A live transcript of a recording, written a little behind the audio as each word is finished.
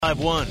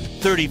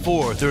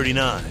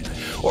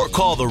451-3439 or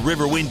call the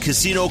Riverwind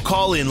Casino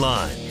call-in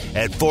line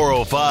at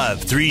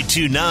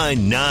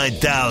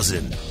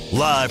 405-329-9000.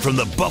 Live from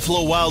the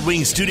Buffalo Wild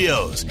Wings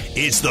studios,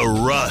 it's The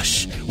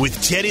Rush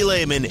with Teddy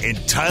Lehman and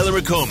Tyler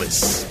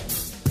McComas.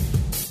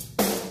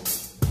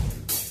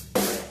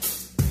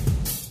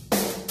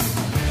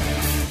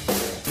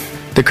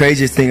 The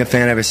craziest thing a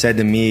fan ever said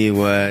to me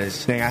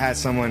was, I had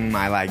someone in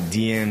my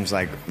DMs,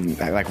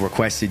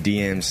 requested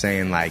DMs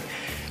saying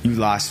you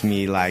lost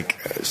me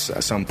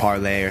some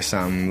parlay or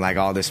something,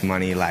 all this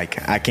money. I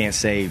can't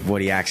say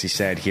what he actually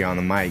said here on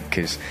the mic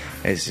because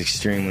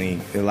it's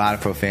a lot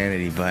of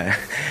profanity. But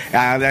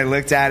I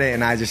looked at it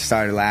and I just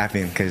started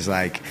laughing because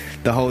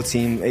the whole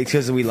team,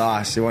 because we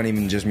lost, it wasn't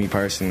even just me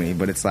personally,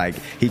 but it's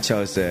he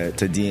chose to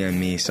DM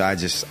me. So I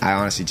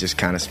honestly just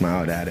kind of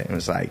smiled at it and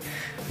was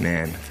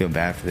man, I feel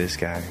bad for this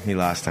guy. He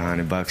lost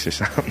 $100 or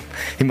something.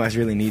 He must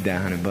really need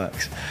that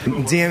 $100.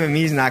 DMing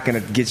me is not going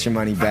to get your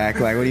money back.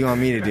 What do you want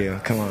me to do?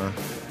 Come on.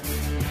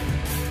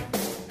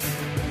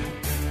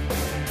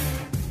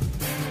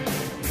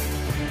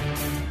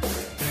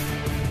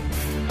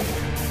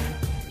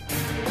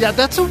 Yeah,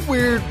 that's a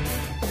weird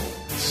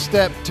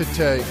step to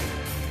take.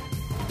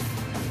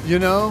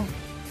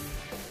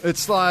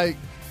 It's I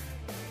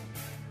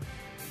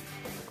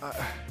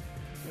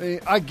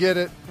get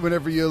it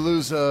whenever you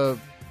lose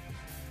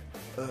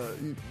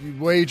you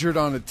wagered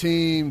on a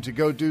team to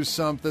go do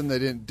something, they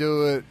didn't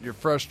do it, you're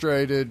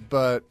frustrated,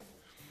 but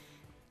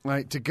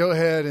to go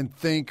ahead and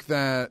think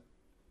that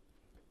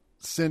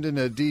sending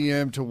a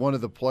DM to one of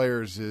the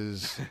players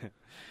is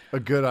a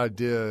good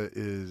idea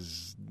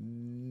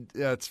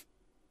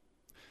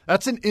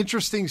that's an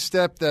interesting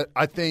step that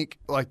I think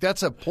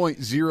that's a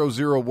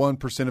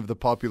 0.001% of the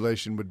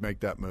population would make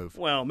that move.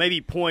 Well, maybe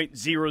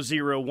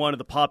 0.001 of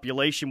the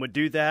population would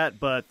do that,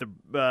 but the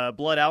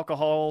blood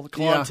alcohol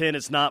content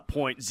is not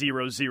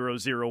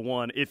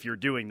 0.0001 if you're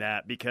doing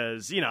that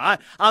because,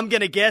 I'm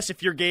going to guess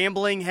if you're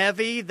gambling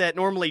heavy that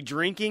normally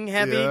drinking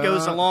heavy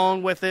goes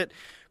along with it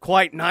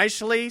quite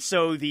nicely.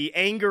 So the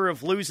anger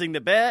of losing the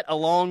bet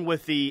along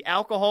with the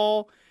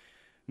alcohol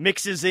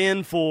mixes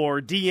in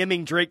for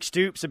DMing Drake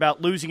Stoops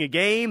about losing a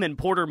game and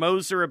Porter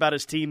Moser about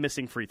his team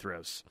missing free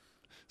throws.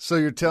 So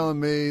you're telling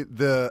me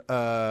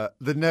the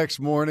next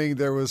morning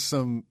there was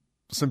some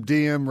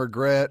DM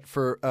regret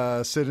for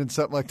sending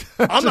something like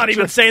that? I'm not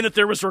even saying that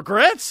there was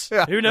regrets.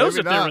 Yeah, who knows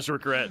if there was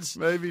regrets?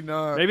 Maybe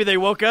not. Maybe they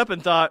woke up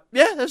and thought,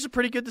 that was a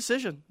pretty good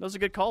decision. That was a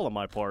good call on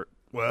my part.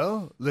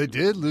 Well, they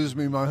did lose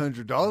me my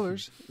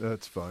 $100.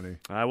 That's funny.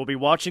 I will be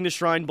watching the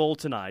Shrine Bowl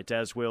tonight,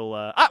 as will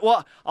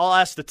I'll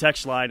ask the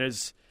text line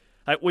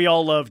we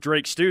all love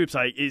Drake Stoops.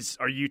 Are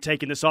you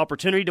taking this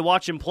opportunity to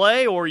watch him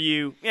play, or are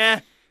you?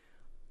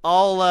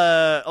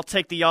 I'll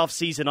take the off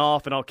season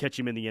off and I'll catch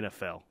him in the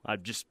NFL.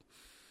 I'm just.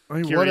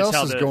 What else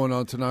is going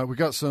on tonight? We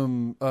got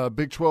some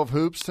Big 12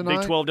 hoops tonight.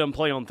 Big 12 doesn't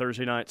play on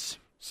Thursday nights,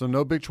 so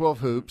no Big 12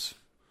 hoops.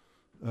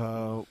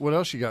 What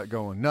else you got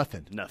going?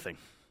 Nothing.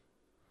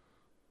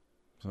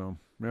 So.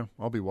 Yeah,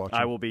 I'll be watching.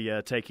 I will be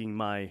taking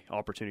my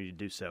opportunity to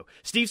do so.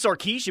 Steve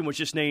Sarkisian was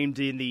just named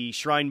in the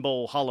Shrine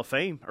Bowl Hall of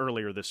Fame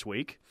earlier this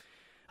week.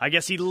 I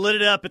guess he lit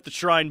it up at the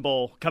Shrine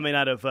Bowl coming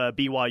out of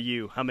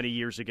BYU.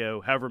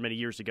 However many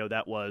years ago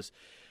that was.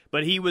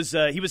 But he was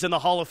in the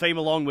Hall of Fame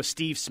along with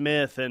Steve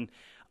Smith, and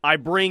I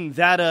bring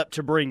that up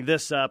to bring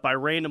this up. I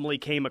randomly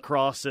came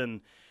across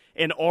an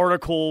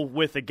article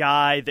with a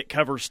guy that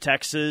covers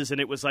Texas,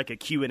 and it was like a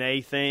Q&A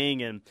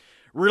thing, and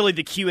really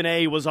the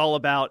Q&A was all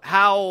about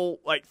how,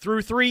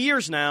 through 3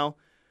 years now,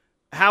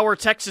 how are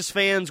Texas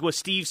fans with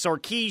Steve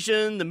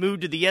Sarkisian, the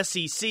move to the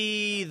SEC,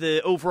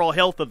 the overall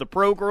health of the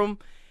program.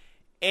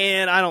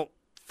 And I don't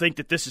think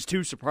that this is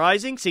too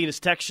surprising, seeing as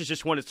Texas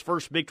just won its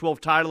first Big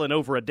 12 title in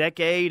over a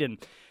decade and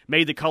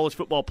made the college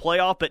football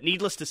playoff. But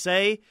needless to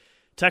say,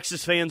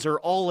 Texas fans are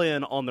all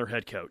in on their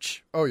head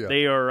coach. Oh, yeah.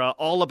 They are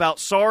all about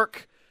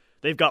Sark.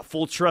 They've got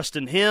full trust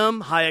in him,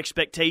 high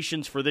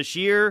expectations for this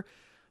year.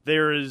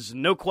 There is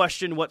no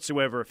question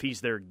whatsoever if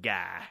he's their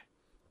guy.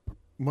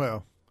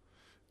 Well,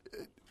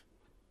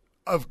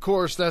 of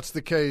course, that's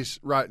the case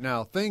right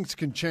now. Things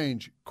can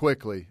change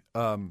quickly.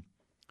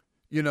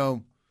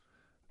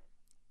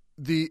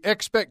 The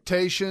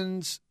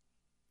expectations,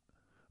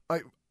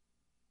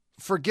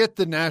 forget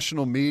the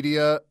national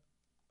media.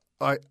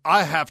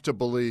 I have to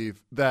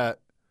believe that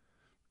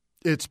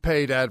it's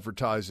paid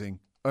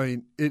advertising.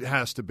 It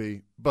has to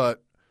be.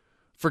 But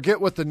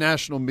forget what the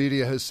national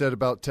media has said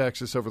about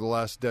Texas over the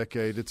last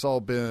decade. It's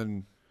all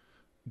been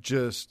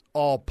just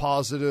all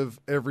positive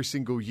every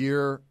single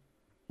year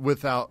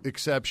without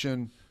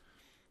exception.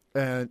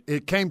 And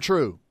it came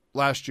true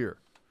last year.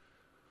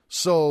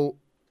 So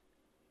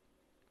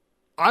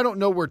I don't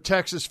know where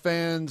Texas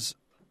fans'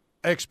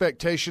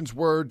 expectations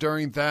were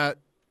during the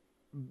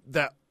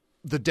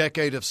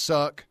decade of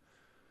suck,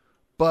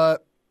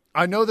 but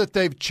I know that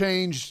they've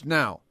changed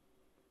now.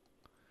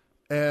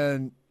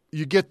 And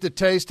you get the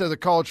taste of the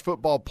college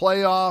football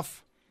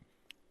playoff.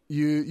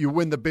 You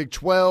win the Big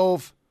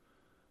 12.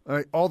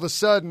 All of a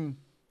sudden,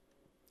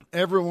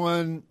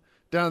 everyone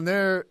down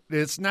there,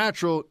 it's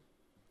natural.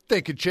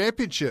 thinking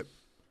championship.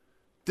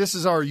 This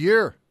is our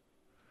year.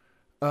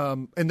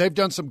 And they've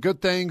done some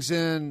good things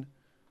in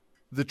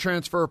the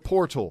transfer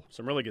portal.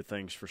 Some really good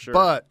things for sure.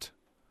 But,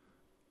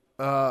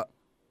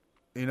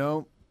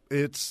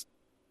 it's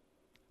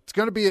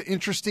going to be an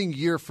interesting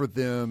year for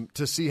them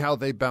to see how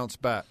they bounce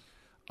back.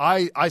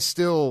 I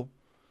still,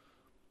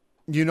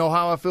 you know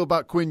how I feel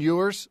about Quinn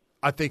Ewers.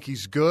 I think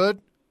he's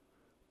good.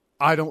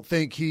 I don't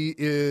think he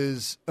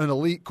is an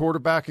elite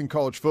quarterback in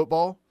college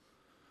football.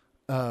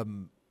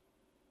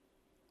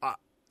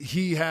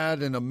 He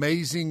had an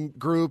amazing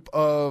group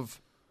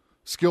of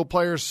skill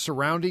players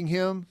surrounding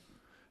him,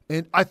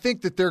 and I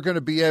think that they're going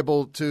to be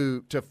able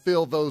to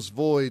fill those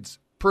voids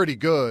pretty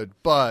good.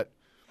 But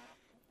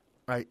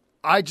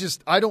I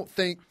don't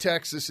think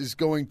Texas is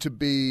going to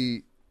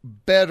be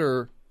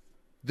better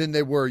than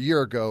they were a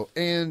year ago.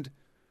 And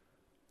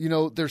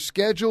their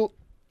schedule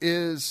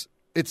it's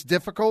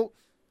difficult.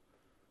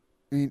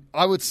 I mean,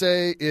 I would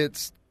say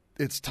it's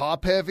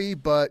top heavy,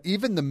 but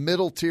even the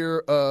middle tier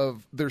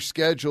of their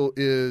schedule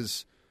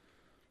is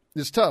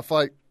tough.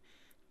 Like,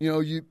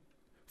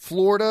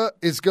 Florida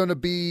is going to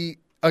be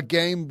a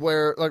game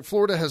where, like,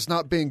 Florida has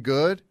not been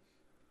good,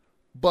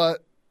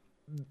 but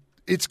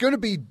it's going to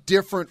be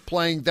different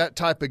playing that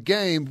type of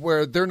game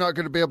where they're not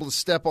going to be able to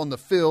step on the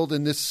field,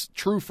 and this is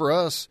true for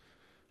us,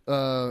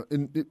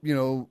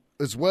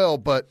 as well.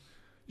 But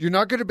you're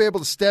not going to be able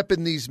to step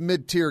in these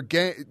mid-tier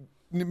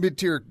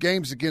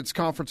games against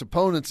conference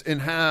opponents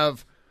and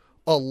have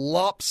a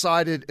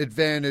lopsided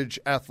advantage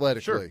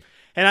athletically. Sure.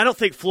 And I don't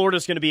think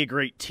Florida's going to be a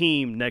great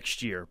team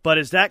next year. But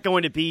is that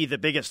going to be the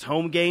biggest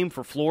home game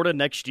for Florida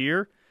next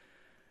year?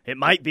 It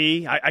might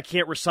be. I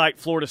can't recite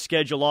Florida's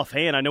schedule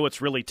offhand. I know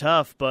it's really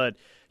tough, but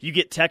you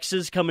get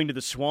Texas coming to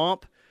the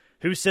Swamp.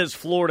 Who says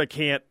Florida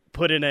can't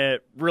put in a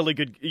really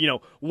good,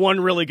 one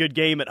really good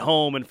game at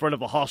home in front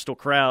of a hostile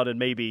crowd and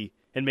maybe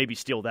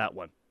steal that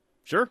one?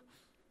 Sure.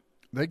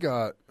 They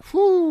got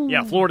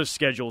Yeah, Florida's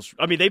schedules.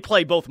 I mean, they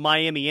play both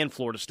Miami and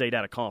Florida State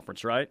out of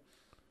conference, right?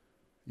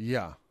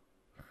 Yeah.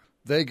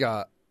 They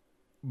got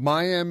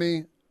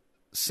Miami,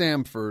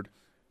 Samford,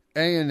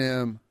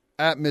 A&M,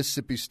 at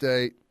Mississippi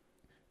State,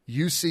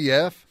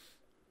 UCF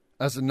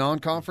as a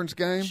non-conference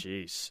game.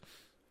 Jeez.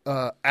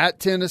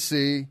 At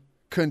Tennessee,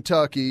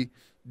 Kentucky,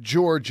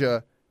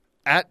 Georgia,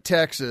 at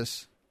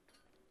Texas.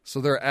 So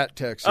they're at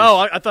Texas. Oh,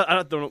 I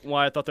don't know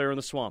why I thought they were in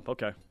the Swamp.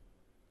 Okay.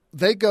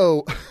 They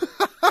go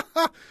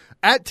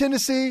at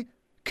Tennessee,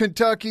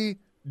 Kentucky,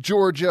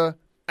 Georgia,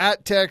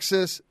 at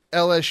Texas,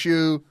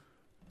 LSU,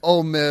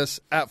 Ole Miss,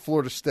 at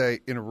Florida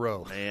State in a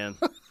row. Man.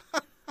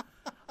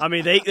 I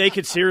mean, they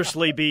could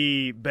seriously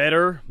be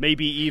better,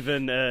 maybe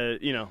even, a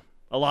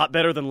lot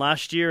better than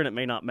last year, and it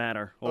may not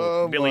matter.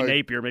 Well, Billy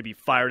Napier may be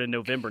fired in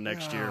November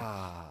next year.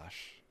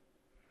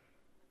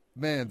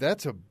 Man,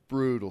 that's a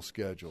brutal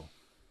schedule.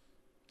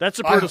 That's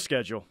a brutal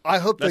schedule. I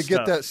hope That's they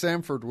get tough. that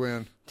Samford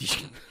win.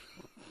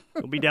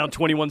 We'll be down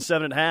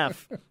 21-7 at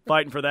half,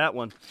 fighting for that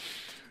one.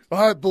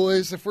 All right,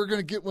 boys, if we're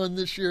going to get one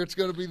this year, it's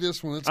going to be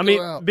this one. Let's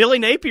go out. Billy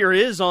Napier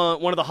is on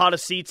one of the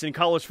hottest seats in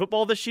college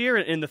football this year,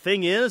 and the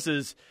thing is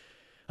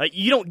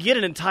you don't get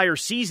an entire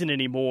season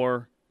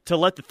anymore to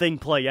let the thing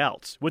play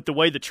out. With the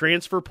way the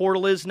transfer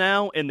portal is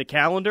now and the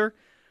calendar,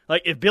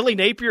 like if Billy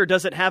Napier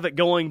doesn't have it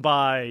going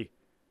by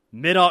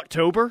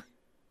mid-October,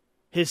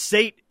 his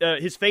fate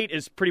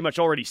is pretty much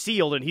already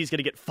sealed, and he's going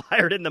to get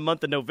fired in the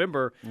month of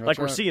November. That's like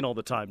we're right. seeing all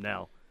the time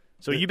now.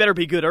 So you better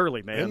be good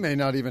early, man. It may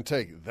not even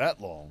take that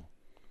long.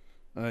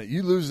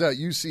 You lose that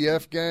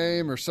UCF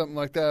game or something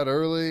like that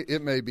early,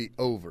 it may be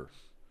over.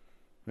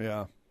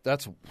 Yeah,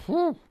 that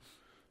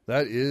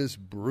is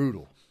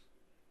brutal.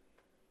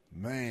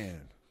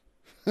 Man.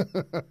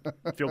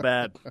 I feel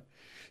bad.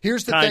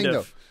 Here's the thing,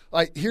 though.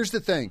 Here's the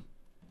thing.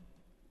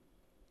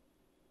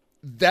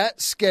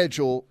 That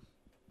schedule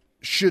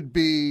should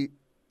be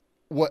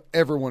what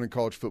everyone in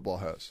college football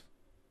has.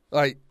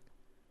 Like,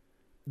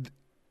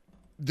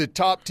 the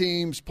top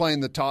teams playing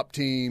the top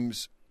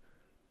teams.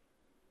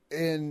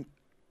 And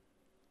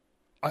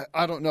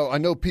I don't know. I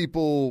know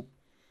people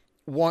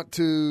want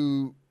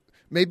to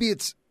 – maybe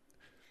it's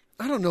 –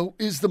 I don't know.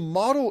 Is the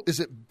model – is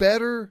it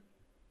better?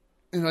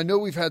 And I know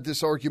we've had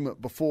this argument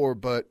before,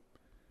 but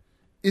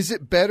is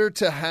it better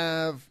to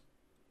have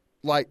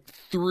like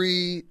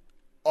 3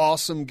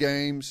 awesome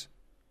games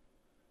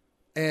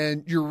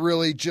and you're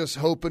really just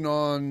hoping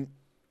on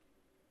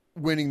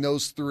winning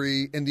those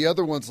 3 and the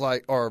other ones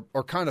like are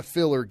kind of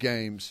filler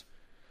games?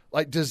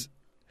 Like does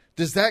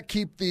that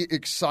keep the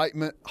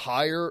excitement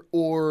higher,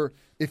 or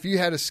if you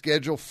had a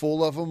schedule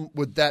full of them,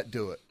 would that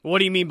do it? What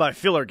do you mean by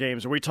filler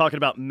games? Are we talking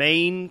about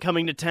Maine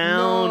coming to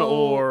town, No.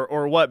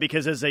 or what?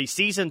 Because as a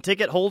season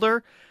ticket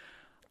holder,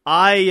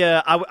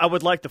 I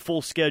would like the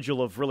full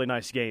schedule of really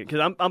nice games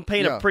because I'm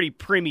paying a pretty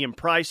premium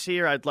price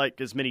here. I'd like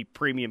as many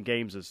premium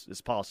games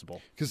as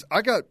possible. Because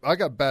I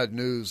got bad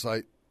news.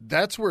 Like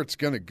that's where it's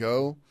going to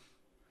go,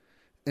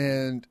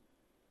 and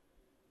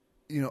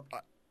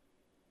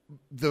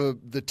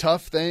the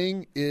tough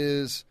thing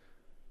is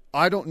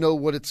I don't know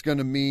what it's going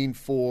to mean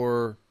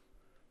for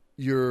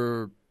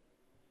your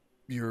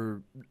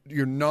your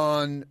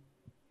non-Power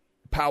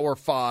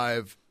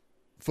 5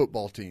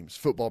 football teams,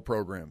 football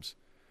programs.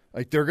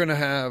 Like they're going to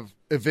have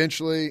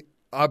eventually,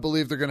 I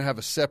believe they're going to have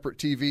a separate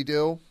TV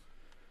deal,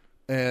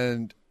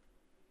 and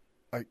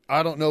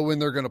I don't know when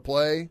they're going to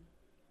play.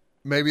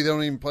 Maybe they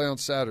don't even play on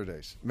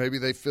Saturdays. Maybe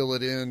they fill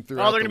it in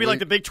throughout. Oh, they're going to be like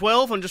the Big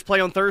 12 and just play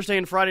on Thursday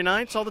and Friday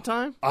nights all the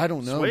time? I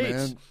don't know, Sweet.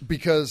 man.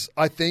 Because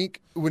I think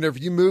whenever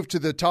you move to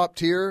the top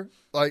tier,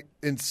 like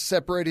and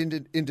separate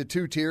into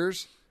two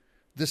tiers,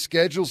 the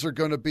schedules are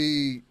going to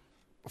be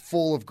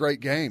full of great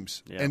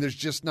games, and there's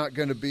just not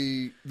going to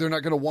be. They're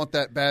not going to want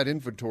that bad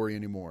inventory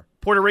anymore.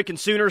 Puerto Rican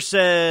Sooner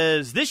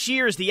says this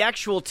year is the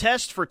actual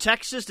test for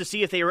Texas to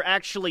see if they are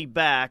actually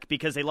back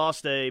because they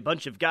lost a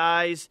bunch of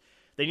guys.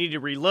 They need to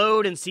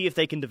reload and see if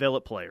they can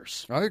develop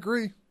players. I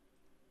agree.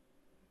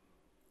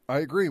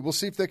 We'll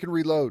see if they can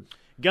reload.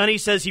 Gunny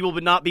says he will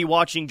not be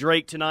watching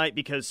Drake tonight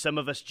because some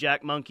of us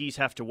jack monkeys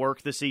have to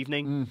work this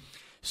evening.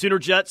 Sooner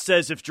Jet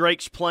says if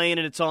Drake's playing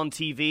and it's on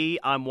TV,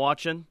 I'm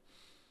watching.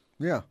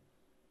 Yeah.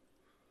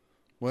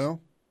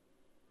 Well,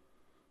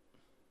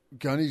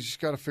 Gunny's just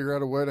got to figure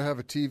out a way to have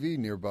a TV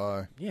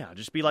nearby. Yeah,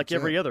 just be like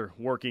every other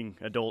working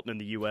adult in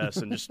the U.S.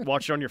 and just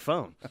watch it on your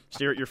phone.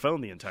 Stare at your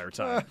phone the entire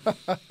time.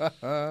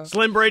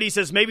 Slim Brady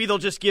says maybe they'll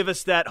just give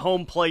us that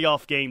home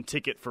playoff game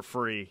ticket for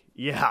free.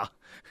 Yeah.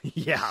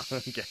 Yeah.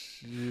 Okay.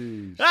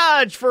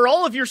 For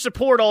all of your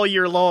support all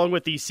year long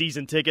with these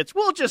season tickets,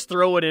 we'll just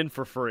throw it in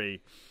for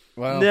free.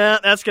 Well, nah,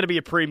 that's going to be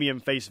a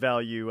premium face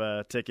value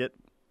ticket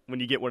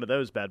when you get one of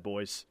those bad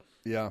boys.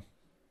 Yeah.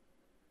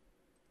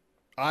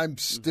 I'm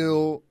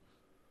still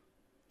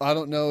I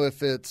don't know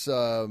if it's,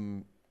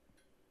 the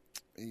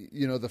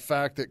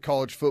fact that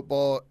college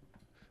football,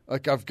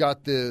 like I've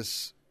got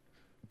this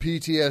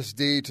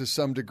PTSD to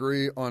some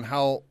degree on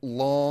how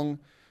long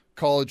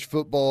college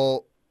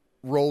football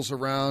rolls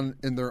around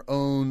in their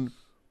own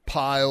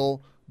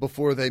pile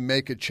before they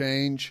make a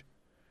change.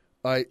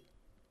 I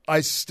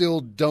still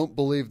don't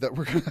believe that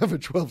we're going to have a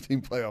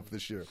 12-team playoff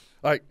this year.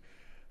 I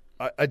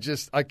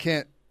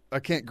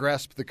can't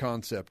grasp the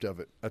concept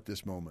of it at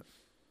this moment.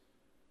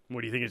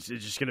 What do you think? It's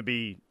just going to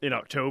be in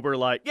October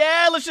like,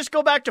 yeah, let's just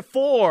go back to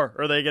 4?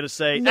 Or are they going to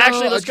say, no,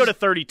 actually, let's go to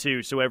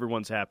 32 so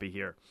everyone's happy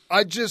here?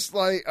 I just,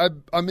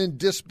 I'm in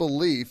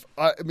disbelief.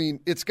 I mean,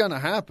 it's going to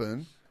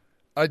happen.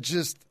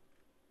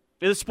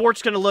 The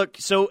sport's going to look,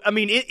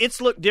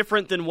 it's looked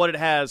different than what it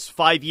has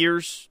 5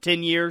 years,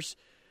 10 years.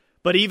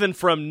 But even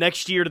from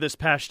next year to this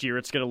past year,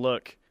 it's going to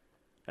look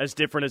as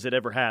different as it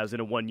ever has in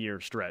a 1-year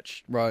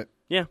stretch. Right.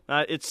 Yeah,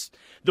 it's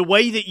the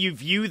way that you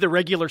view the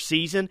regular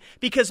season.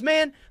 Because,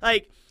 man,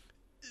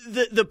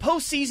 the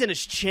postseason has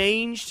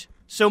changed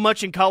so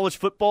much in college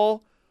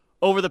football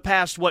over the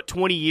past,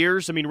 20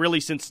 years? I mean,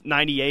 really since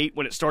 98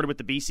 when it started with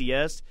the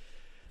BCS.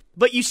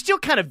 But you still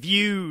kind of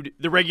viewed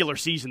the regular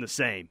season the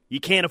same.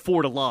 You can't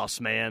afford a loss,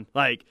 man.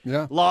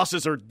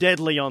 Losses are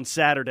deadly on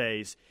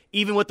Saturdays.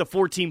 Even with the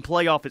 4-team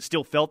playoff, it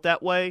still felt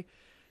that way.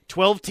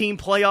 12-team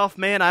playoff,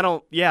 man,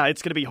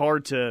 it's going to be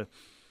hard to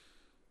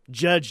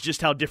judge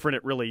just how different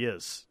it really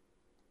is.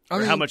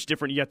 Or how much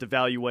different you have to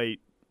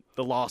evaluate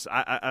the loss.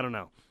 I don't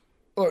know.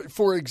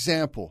 For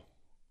example,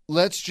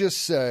 let's just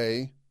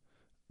say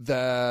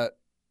that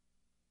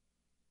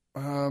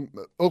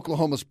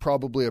Oklahoma's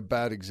probably a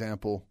bad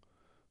example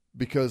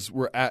because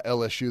we're at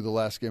LSU the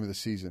last game of the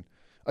season.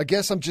 I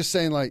guess I'm just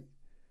saying,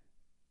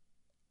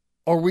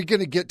 are we going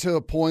to get to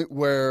a point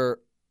where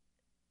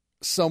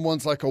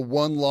someone's like a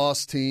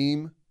one-loss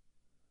team,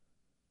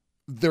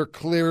 they're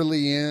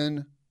clearly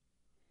in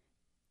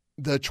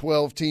the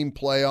 12-team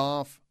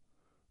playoff,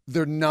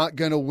 they're not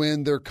going to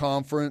win their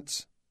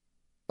conference,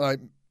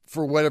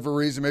 for whatever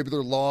reason, maybe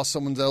they're lost,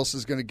 someone else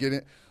is going to get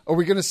it. Are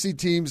we going to see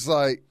teams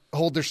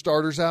hold their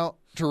starters out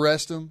to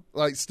rest them,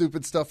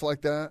 stupid stuff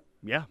like that?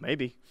 Yeah,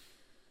 maybe.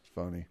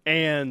 Funny.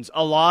 And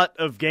a lot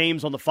of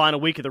games on the final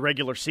week of the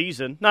regular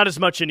season, not as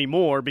much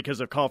anymore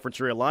because of conference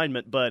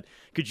realignment, but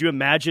could you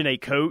imagine a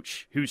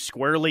coach who's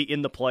squarely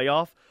in the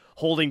playoff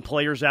holding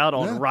players out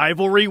on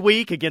rivalry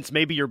week against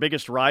maybe your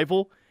biggest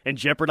rival and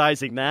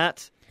jeopardizing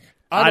that?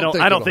 I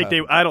don't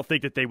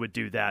think that they would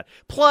do that.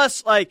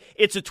 Plus,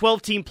 it's a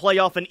 12-team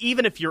playoff, and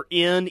even if you're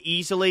in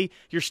easily,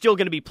 you're still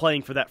going to be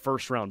playing for that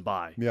first-round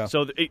bye. Yeah.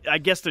 So I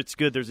guess it's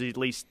good there's at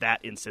least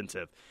that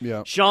incentive.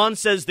 Yeah. Sean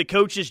says the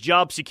coaches'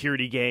 job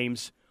security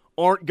games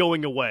aren't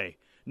going away.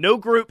 No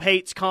group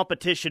hates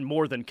competition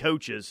more than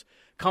coaches.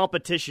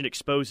 Competition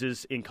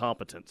exposes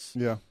incompetence.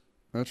 Yeah,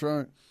 that's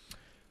right.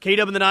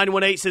 KW in the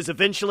 918 says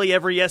eventually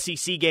every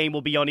SEC game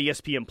will be on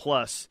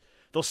ESPN+.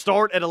 They'll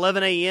start at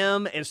 11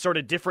 a.m. and start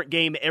a different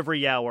game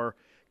every hour,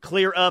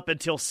 clear up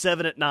until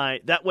 7 at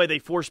night. That way they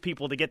force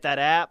people to get that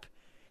app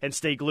and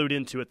stay glued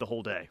into it the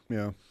whole day.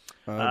 Yeah.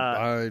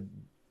 I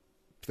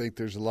think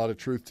there's a lot of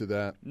truth to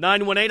that.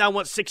 918, I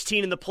want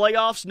 16 in the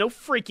playoffs. No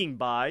freaking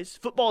buys.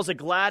 Football is a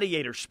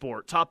gladiator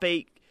sport. Top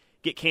 8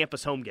 get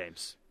campus home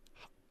games.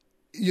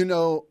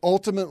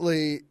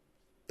 Ultimately,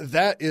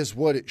 that is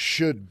what it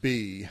should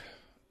be.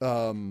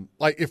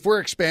 If we're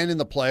expanding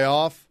the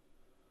playoff,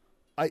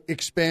 I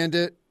expand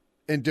it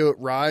and do it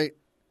right.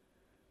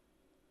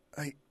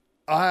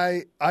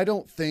 I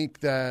don't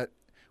think that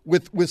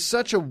with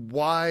such a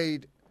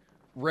wide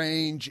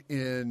range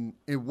in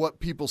what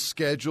people's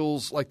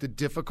schedules, like the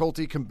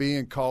difficulty can be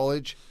in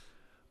college,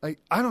 I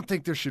don't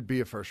think there should be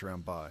a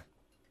first-round bye.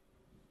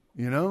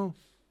 You know?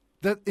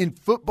 That in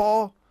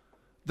football,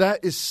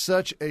 that is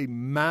such a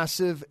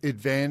massive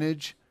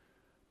advantage.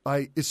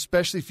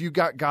 Especially if you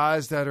got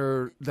guys that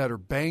are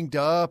banged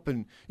up,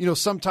 and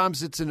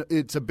sometimes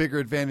it's a bigger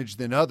advantage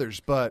than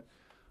others. But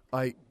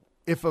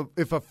if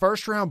a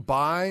first round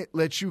bye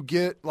lets you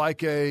get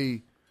like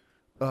a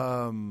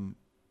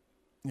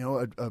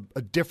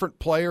different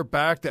player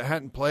back that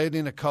hadn't played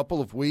in a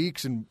couple of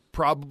weeks and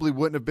probably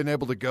wouldn't have been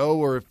able to go,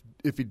 or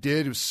if he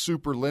did, it was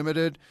super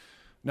limited.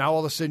 Now all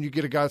of a sudden you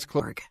get a guy that's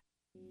close.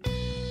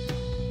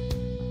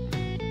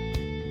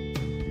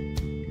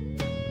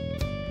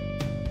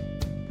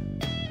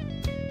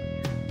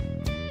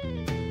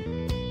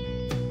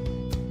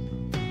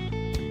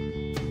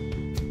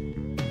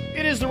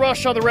 It is the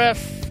Rush on the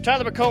Ref.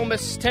 Tyler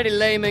McComas, Teddy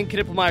Lehman,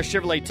 Knippelmeyer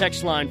Chevrolet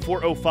text line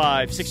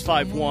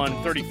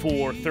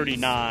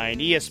 405-651-3439.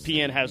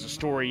 ESPN has a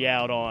story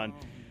out on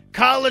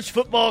college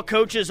football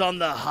coaches on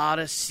the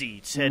hottest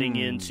seats heading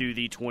into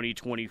the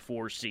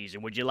 2024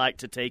 season. Would you like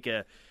to take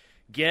a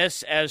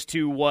guess as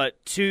to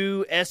what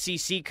 2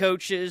 SEC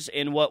coaches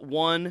and what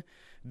 1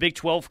 Big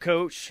 12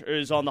 coach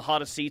is on the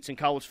hottest seats in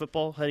college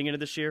football heading into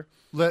this year?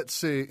 Let's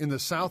see. In the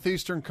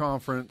Southeastern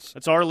Conference,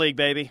 That's our league,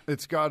 baby.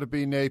 It's got to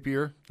be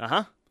Napier.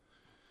 Uh-huh.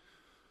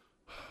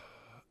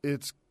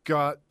 It's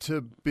got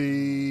to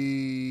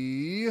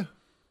be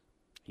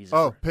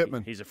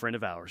Pittman. He's a friend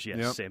of ours, yes,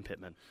 Yep. Sam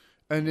Pittman.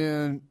 And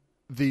then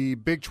the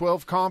Big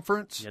 12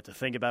 Conference. You have to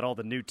think about all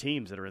the new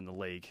teams that are in the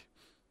league.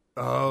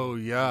 Oh,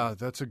 yeah,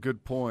 that's a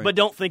good point. But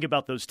don't think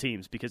about those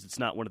teams because it's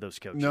not one of those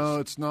coaches. No,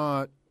 it's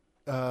not.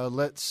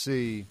 Let's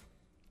see.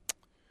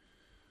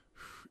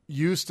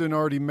 Houston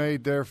already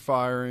made their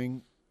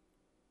firing.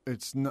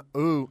 It's not.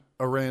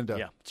 Aranda.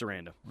 Yeah, it's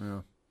Aranda.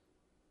 Yeah.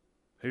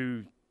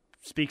 Who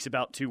speaks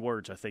about 2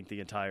 words, I think,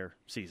 the entire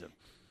season.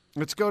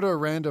 Let's go to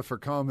Aranda for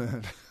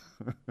comment.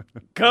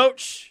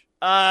 Coach,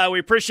 we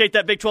appreciate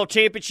that Big 12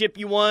 championship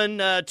you won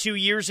 2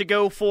 years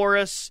ago for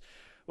us,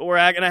 but we're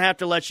going to have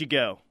to let you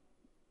go.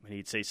 And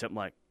he'd say something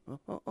like,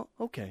 oh,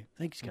 okay,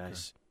 thanks,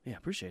 guys. Okay. Yeah,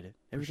 appreciate it.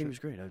 Everything was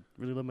great. I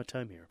really love my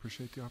time here.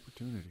 Appreciate the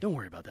opportunity. Don't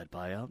worry about that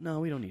buyout.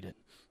 No, we don't need it.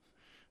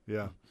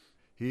 Yeah.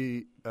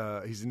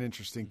 He's an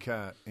interesting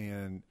cat,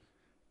 and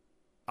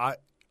I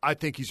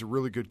think he's a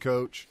really good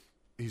coach.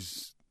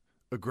 He's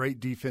a great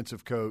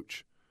defensive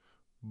coach,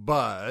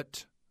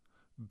 but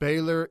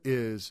Baylor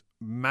is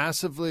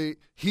massively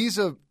 – he's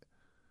not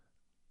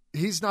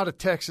a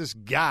Texas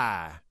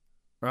guy,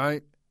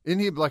 right? Isn't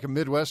he like a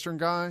Midwestern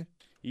guy?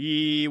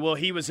 Well,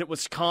 he was at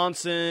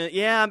Wisconsin.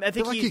 Yeah, I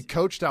think he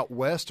coached out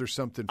west or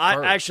something.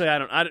 I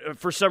don't.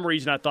 For some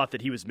reason, I thought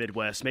that he was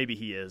Midwest. Maybe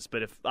he is,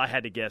 but if I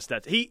had to guess,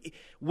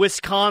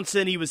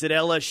 Wisconsin. He was at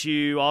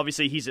LSU.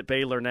 Obviously, he's at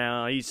Baylor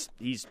now. He's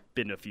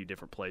been in a few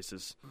different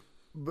places.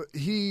 But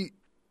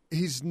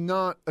he's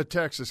not a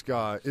Texas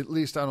guy. At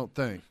least I don't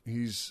think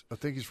I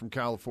think he's from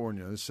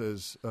California. This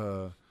says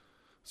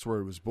that's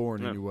where he was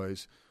born,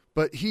 anyways.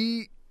 But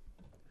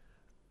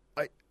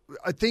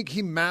I think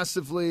he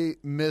massively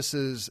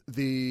misses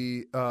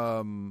the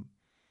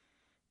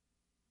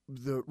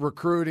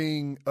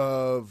recruiting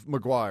of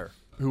McGuire,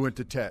 who went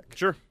to Tech.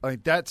 Sure.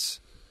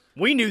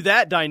 We knew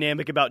that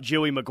dynamic about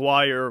Joey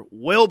McGuire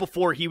well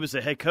before he was a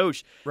head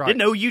coach. Right.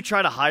 Didn't OU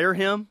try to hire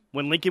him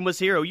when Lincoln was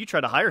here? OU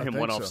tried to hire him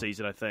one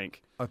offseason, I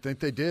think. I think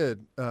they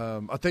did.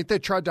 I think they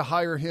tried to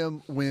hire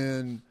him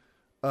when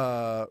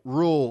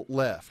Rule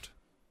left,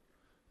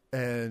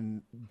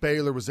 and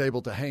Baylor was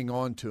able to hang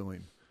on to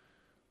him.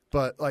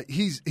 But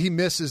he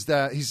misses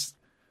that.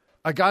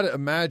 I got to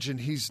imagine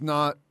he's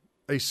not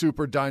a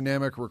super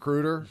dynamic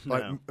recruiter.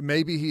 No.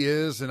 Maybe he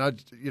is, and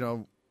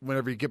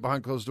whenever you get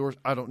behind closed doors,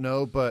 I don't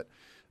know. But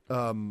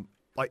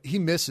he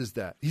misses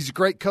that. He's a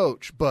great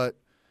coach, but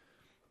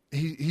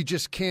he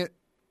just can't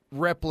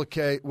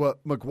replicate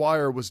what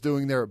McGuire was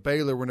doing there at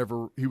Baylor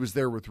whenever he was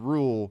there with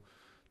Rule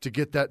to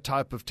get that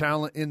type of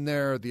talent in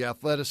there, the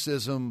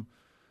athleticism,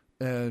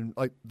 and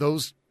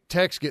those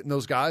Tech's getting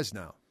those guys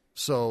now.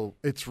 So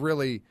it's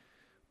really,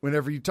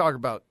 whenever you talk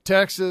about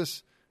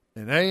Texas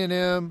and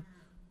A&M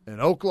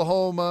and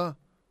Oklahoma,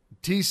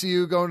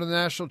 TCU going to the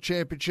national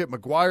championship,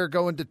 McGuire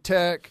going to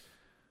Tech,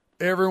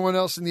 everyone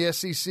else in the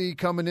SEC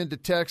coming into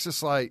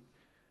Texas,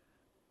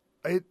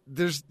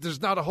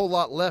 there's not a whole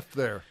lot left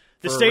there.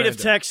 The state of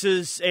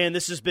Texas, and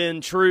this has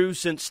been true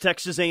since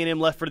Texas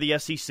A&M left for the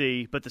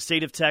SEC, but the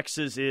state of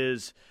Texas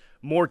is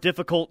more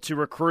difficult to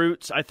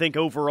recruit, I think,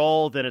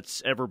 overall than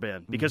it's ever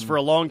been. Because for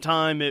a long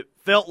time, it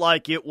felt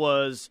like it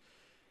was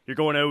you're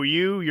going to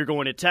OU, you're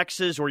going to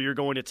Texas, or you're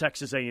going to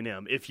Texas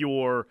A&M if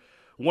you're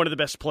one of the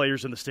best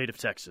players in the state of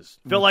Texas.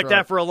 Felt like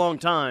that for a long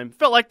time.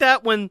 Felt like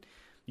that when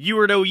you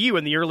were at OU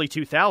in the early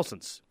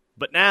 2000s.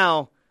 But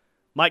now,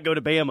 might go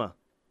to Bama,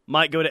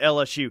 might go to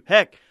LSU.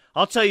 Heck,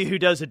 I'll tell you who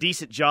does a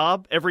decent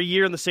job every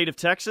year in the state of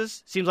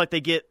Texas. Seems like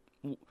they get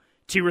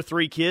 2 or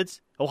 3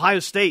 kids. Ohio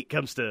State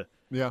comes to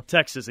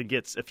Texas and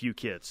gets a few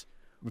kids.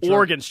 That's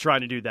Oregon's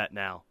trying to do that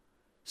now.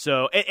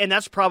 So, and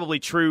that's probably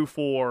true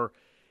for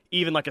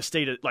even like a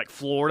state like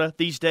Florida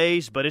these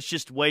days, but it's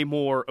just way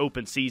more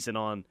open season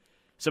on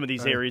some of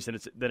these areas than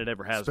it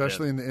ever has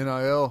especially been. in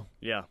the NIL.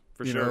 Yeah,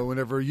 for you sure. know,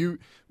 whenever you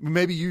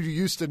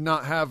used to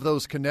not have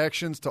those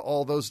connections to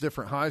all those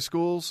different high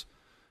schools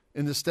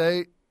in the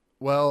state,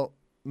 well,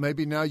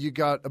 maybe now you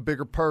got a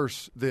bigger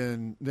purse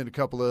than a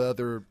couple of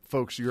other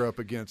folks you're up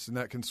against, and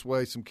that can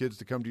sway some kids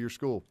to come to your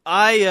school.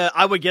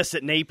 I would guess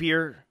that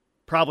Napier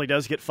probably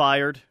does get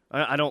fired.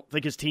 I don't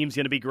think his team's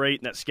going to be great,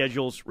 and that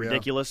schedule's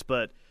ridiculous,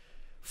 but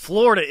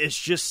Florida is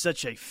just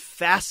such a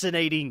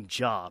fascinating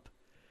job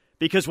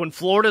because when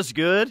Florida's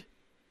good,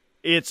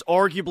 it's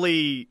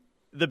arguably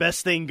the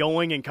best thing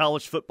going in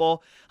college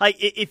football. Like,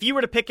 if you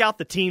were to pick out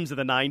the teams of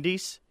the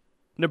 90s,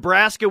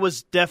 Nebraska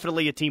was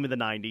definitely a team of the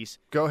 90s.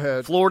 Go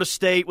ahead. Florida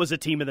State was a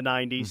team of the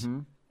 90s. Mm-hmm.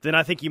 Then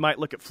I think you might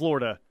look at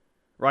Florida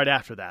right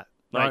after that.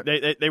 Like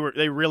right.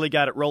 They really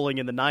got it rolling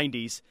in the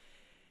 90s.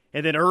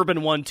 And then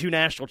Urban won 2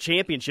 national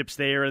championships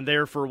there, and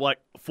there for,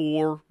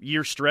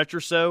 4-year stretch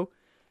or so,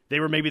 they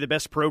were maybe the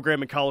best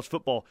program in college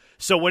football.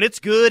 So when it's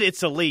good,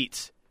 it's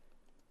elite.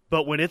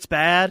 But when it's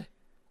bad,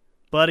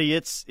 buddy,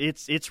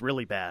 it's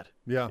really bad.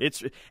 Yeah.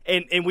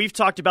 And we've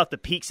talked about the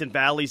peaks and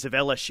valleys of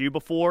LSU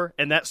before,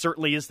 and that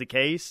certainly is the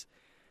case.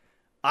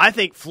 I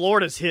think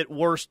Florida's hit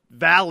worse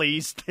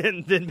valleys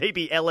than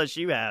maybe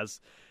LSU has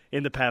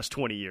in the past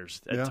 20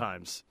 years at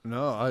times.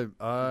 No,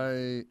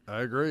 I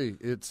agree.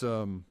 It's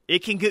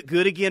it can get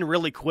good again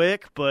really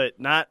quick, but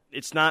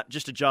it's not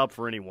just a job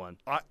for anyone.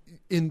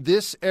 In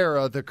this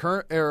era, the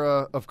current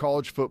era of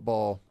college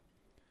football,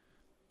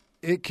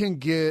 it can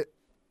get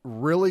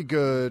really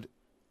good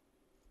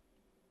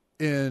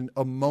in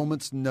a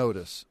moment's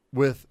notice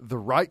with the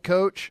right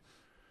coach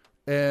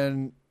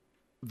and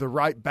the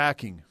right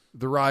backing,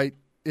 the right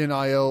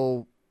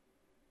NIL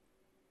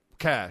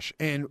cash.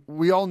 And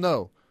we all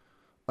know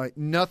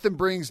nothing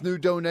brings new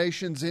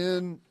donations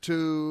in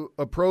to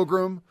a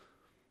program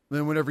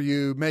than whenever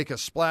you make a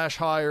splash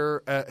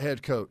hire at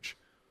head coach.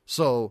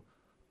 So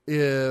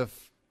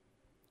if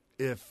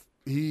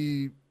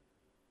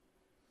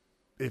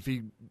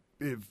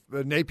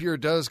Napier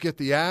does get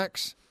the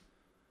axe,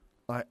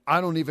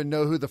 I don't even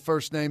know who the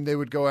first name they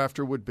would go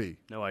after would be.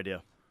 No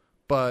idea.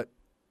 But,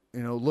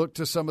 look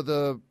to some of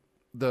the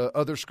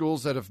other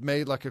schools that have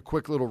made like a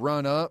quick little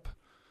run up,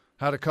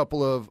 had a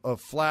couple of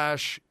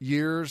flash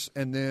years,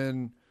 and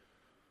then,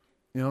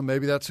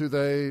 maybe that's who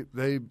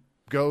they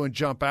go and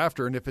jump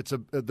after. And if it's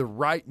the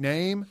right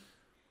name,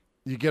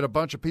 you get a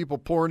bunch of people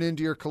pouring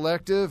into your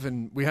collective,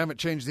 and we haven't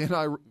changed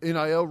the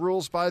NIL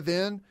rules by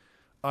then.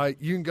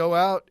 You can go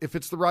out, if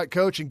it's the right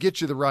coach, and get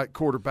you the right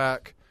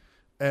quarterback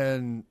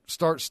and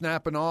start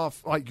snapping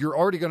off. Like, you're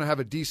already going to have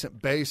a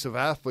decent base of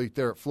athlete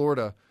there at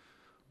Florida.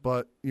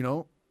 But,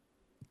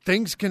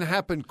 things can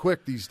happen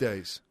quick these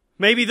days.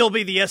 Maybe they'll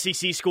be the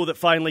SEC school that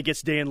finally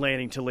gets Dan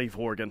Lanning to leave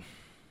Oregon.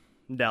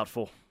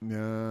 Doubtful.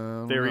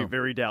 Yeah, very,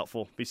 very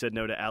doubtful. He said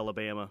no to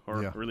Alabama,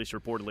 or at least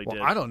reportedly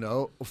did. I don't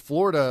know.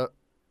 Florida,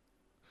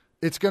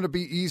 it's going to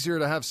be easier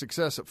to have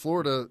success at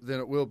Florida than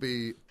it will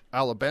be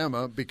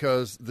Alabama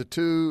because the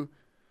two,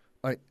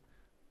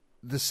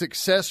 the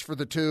success for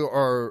the two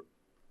are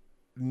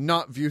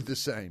not viewed the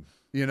same.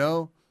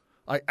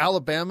 Like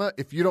Alabama,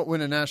 if you don't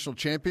win a national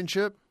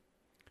championship,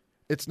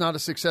 it's not a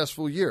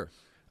successful year.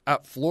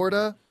 At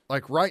Florida,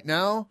 like right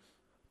now,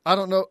 I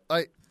don't know,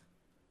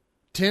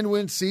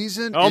 10-win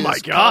season oh is my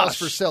cause gosh.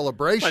 for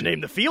celebration. I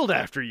named the field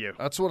after you.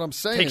 That's what I'm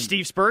saying. Take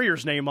Steve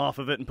Spurrier's name off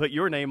of it and put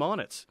your name on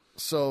it.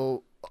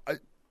 So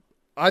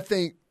I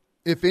think,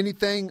 if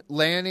anything,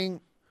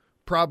 Lanning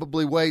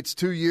probably waits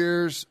 2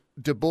 years.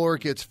 DeBoer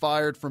gets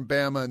fired from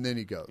Bama, and then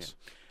he goes.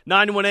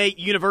 918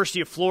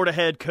 University of Florida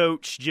head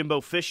coach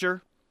Jimbo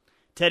Fisher.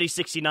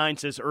 Teddy69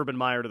 says Urban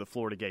Meyer to the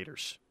Florida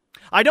Gators.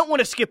 I don't want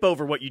to skip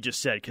over what you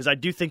just said because I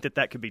do think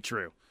that could be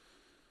true.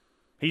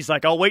 He's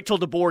like, I'll wait till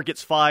DeBoer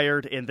gets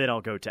fired, and then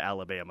I'll go to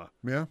Alabama.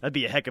 Yeah. That'd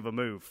be a heck of a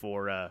move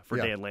for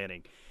Dan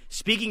Lanning.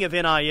 Speaking of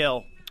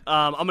NIL,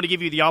 I'm going to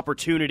give you the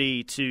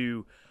opportunity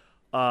to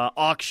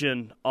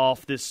auction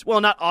off this –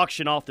 well, not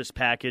auction off this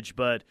package,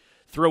 but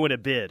throw in a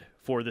bid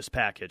for this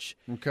package.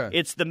 Okay.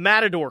 It's the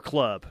Matador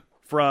Club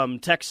from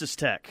Texas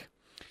Tech.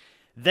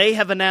 They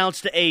have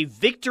announced a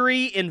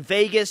Victory in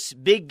Vegas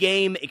big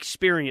game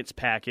experience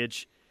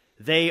package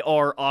they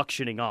are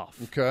auctioning off.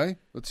 Okay,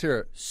 let's hear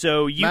it.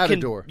 So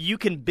Matador. you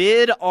can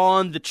bid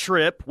on the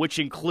trip, which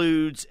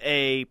includes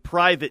a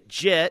private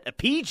jet, a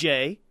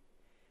PJ,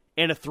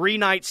 and a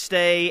 3-night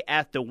stay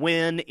at the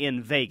Wynn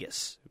in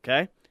Vegas.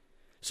 Okay?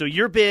 So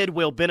your bid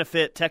will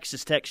benefit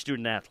Texas Tech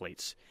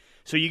student-athletes.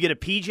 So you get a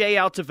PJ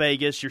out to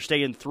Vegas, you're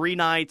staying 3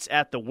 nights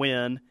at the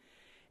Wynn,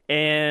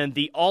 and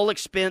the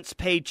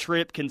all-expense-paid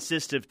trip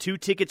consists of 2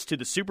 tickets to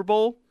the Super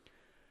Bowl,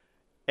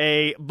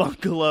 a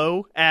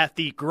bungalow at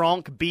the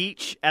Gronk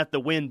Beach at the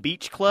Wynn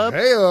Beach Club,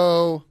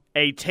 Hey-o.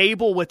 a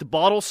table with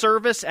bottle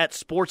service at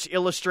Sports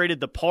Illustrated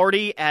The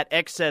Party at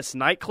Excess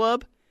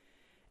Nightclub,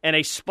 and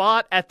a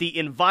spot at the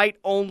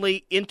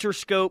invite-only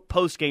Interscope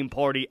postgame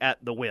party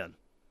at the Wynn.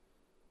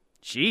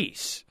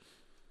 Jeez.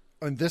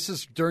 And this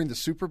is during the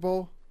Super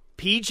Bowl?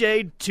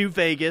 PJ to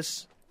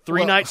Vegas,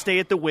 3-night stay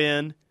at the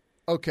Wynn.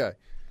 Okay.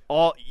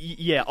 All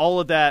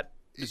of that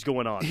is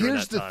going on.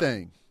 Here's the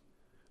thing.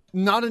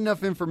 Not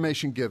enough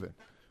information given.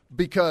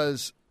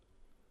 Because,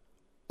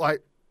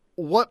 like,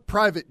 what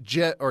private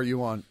jet are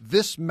you on?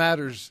 This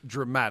matters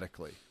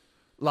dramatically.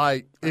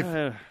 Like,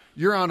 if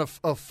you're on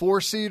a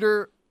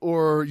four-seater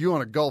or you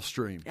on a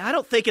Gulfstream. I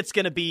don't think it's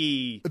going to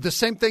be the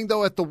same thing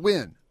though at the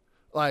Wynn.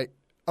 Like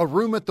a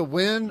room at the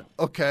Wynn.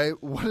 Okay,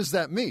 what does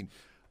that mean?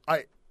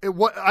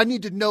 I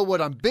need to know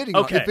what I'm bidding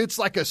on. If it's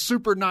like a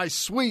super nice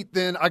suite,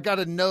 then I got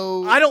to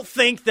know. I don't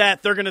think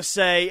that they're going to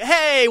say,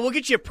 "Hey, we'll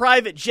get you a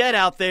private jet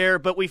out there,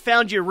 but we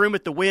found you a room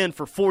at the Wynn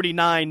for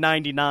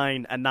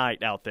 $49.99 a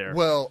night out there."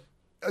 Well,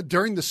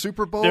 during the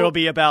Super Bowl, there will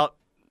be about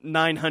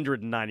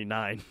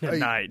 $999 a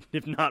night,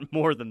 if not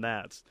more than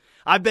that.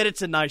 I bet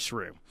it's a nice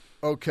room.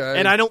 Okay.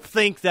 And I don't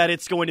think that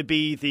it's going to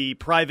be the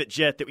private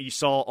jet that you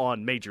saw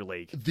on Major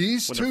League when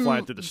they're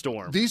flying through the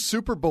storm. These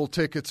Super Bowl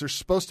tickets are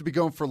supposed to be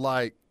going for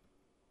like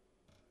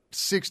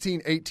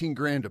 16, 18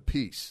 grand a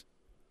piece.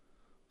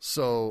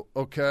 So,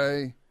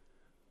 okay.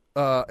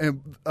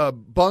 And a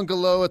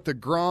bungalow at the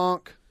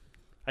Gronk.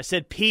 I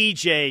said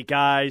PJ,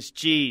 guys.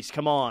 Jeez,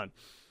 come on.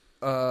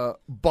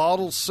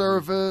 Bottle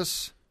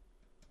service.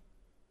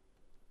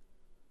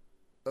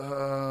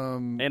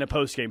 And a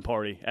post-game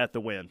party at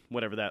the Wynn,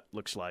 whatever that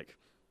looks like.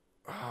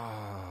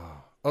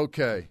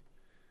 Okay.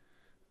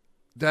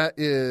 That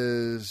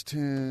is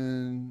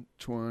 10,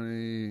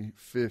 20,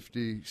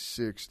 50,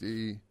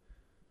 60.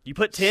 You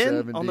put 10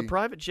 70. on the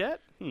private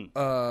jet?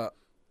 I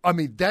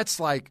mean, that's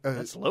like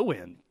that's low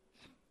end.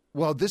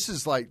 Well, this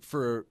is like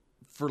for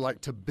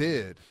like to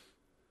bid.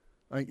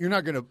 Like you're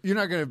not gonna.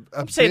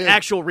 I'm saying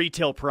actual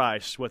retail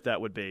price, what that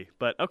would be.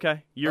 But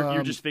okay,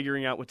 you're just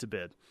figuring out what to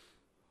bid.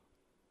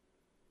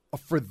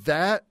 For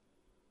that,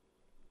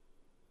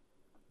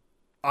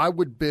 I'd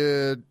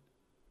bid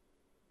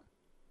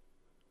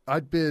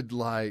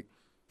like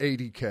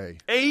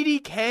 $80K.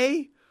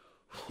 $80K?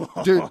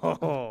 Dude,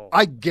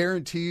 I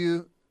guarantee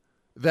you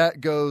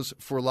that goes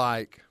for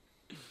like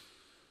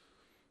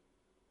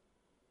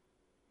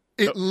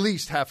at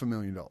least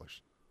 $500,000.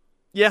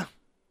 Yeah.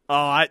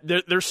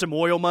 There's some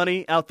oil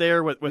money out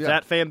there with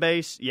that fan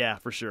base. Yeah,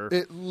 for sure.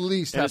 At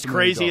least and as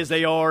crazy as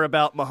they are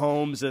about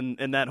Mahomes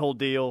and that whole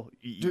deal.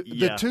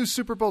 The 2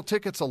 Super Bowl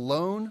tickets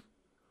alone,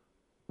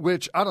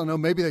 which I don't know,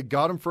 maybe they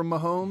got them from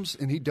Mahomes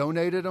and he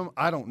donated them.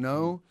 I don't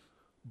know.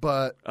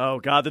 But oh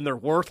God, then they're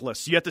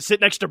worthless. You have to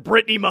sit next to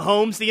Brittany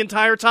Mahomes the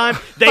entire time.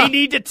 They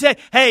need to take.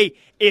 Hey,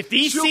 if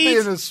these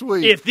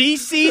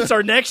seats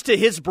are next to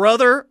his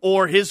brother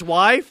or his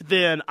wife,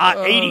 then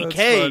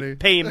 $80K,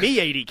 paying me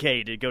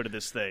 $80K to go to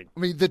this thing. I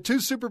mean, the 2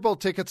 Super Bowl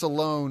tickets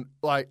alone,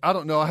 like I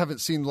don't know, I haven't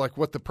seen like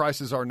what the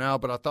prices are now,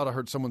 but I thought I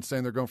heard someone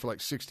saying they're going for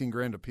like 16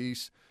 grand a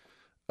piece.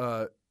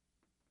 Dude,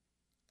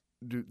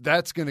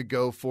 that's going to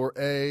go for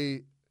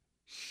a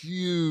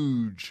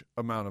huge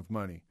amount of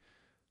money.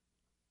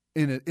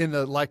 In an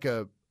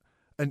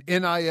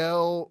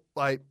NIL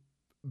like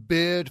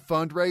bid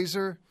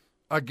fundraiser,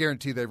 I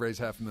guarantee they raise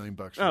 $500,000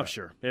 for that.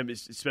 Sure,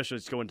 especially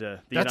it's going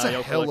to the That's NIL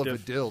a hell collective.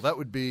 of a deal. That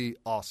would be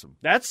awesome.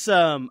 That's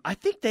I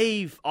think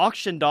they've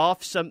auctioned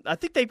off some. I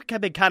think they've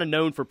been kind of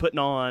known for putting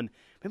on.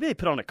 Maybe they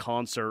put on a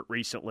concert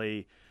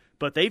recently,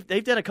 but they've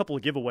done a couple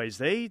of giveaways.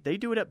 They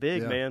do it up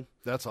big, man.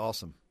 That's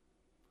awesome.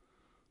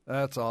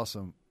 That's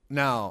awesome.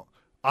 Now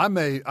I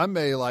may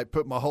like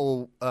put my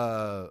whole.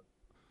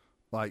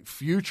 Like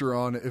future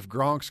on it if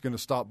Gronk's going to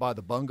stop by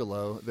the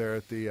bungalow there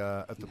at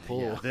the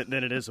pool. Yeah,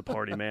 then it is a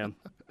party, man.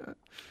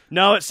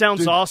 No, it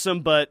sounds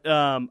awesome, but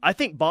I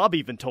think Bob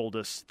even told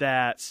us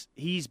that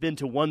he's been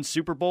to 1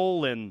 Super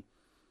Bowl and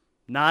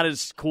not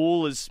as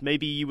cool as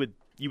maybe you would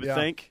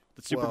think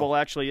the Super Bowl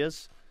actually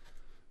is.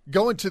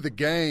 Going to the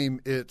game,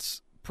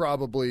 it's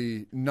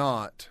probably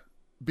not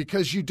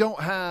because you don't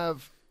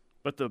have.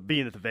 But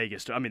being at the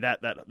Vegas, I mean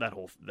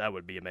that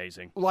would be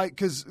amazing.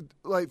 Because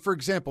for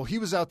example, he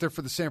was out there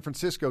for the San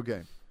Francisco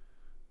game.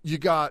 You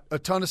got a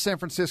ton of San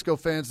Francisco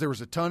fans. There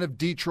was a ton of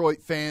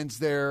Detroit fans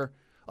there.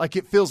 Like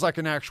it feels like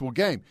an actual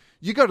game.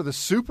 You go to the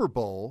Super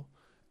Bowl,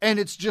 and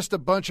it's just a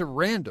bunch of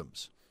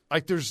randoms.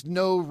 Like there's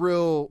no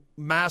real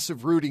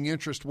massive rooting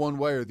interest one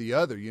way or the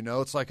other. You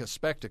know, it's like a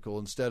spectacle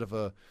instead of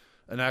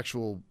an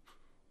actual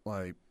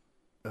like.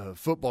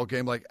 Football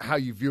game, like how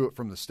you view it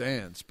from the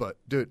stands. But,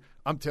 dude,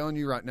 I'm telling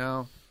you right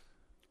now.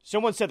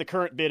 Someone said the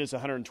current bid is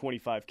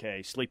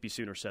 $125K. Sleepy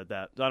Sooner said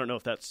that. I don't know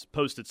if that's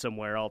posted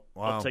somewhere.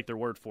 I'll take their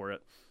word for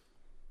it.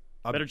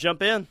 Better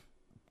jump in.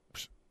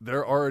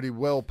 They're already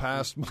well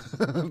past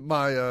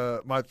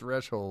my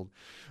threshold.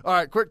 All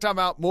right, quick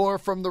timeout. More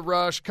from The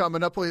Rush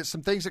coming up. We'll hit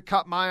some things that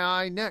caught my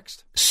eye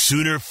next.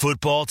 Sooner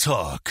football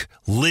talk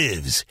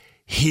lives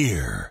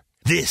here.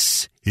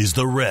 This is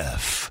The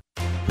Ref.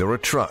 There are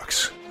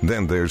trucks,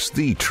 then there's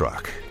the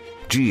truck.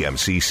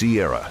 GMC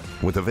Sierra,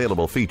 with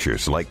available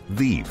features like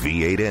the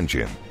V8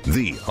 engine,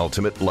 the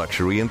ultimate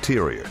luxury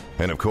interior,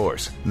 and of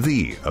course,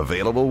 the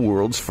available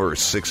world's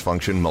first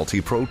 6-function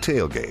multi-pro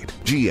tailgate.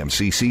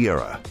 GMC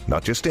Sierra,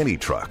 not just any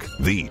truck,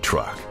 the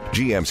truck.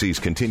 GMC's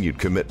continued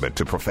commitment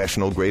to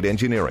professional-grade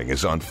engineering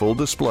is on full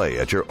display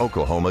at your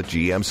Oklahoma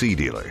GMC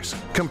dealers.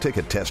 Come take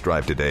a test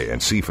drive today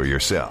and see for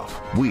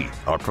yourself. We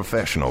are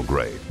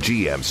professional-grade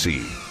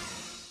GMC.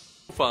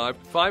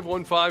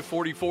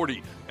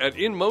 515-4040. At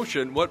In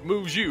Motion, what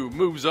moves you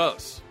moves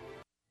us.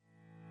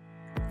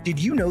 Did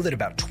you know that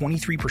about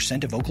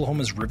 23% of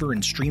Oklahoma's river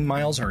and stream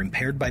miles are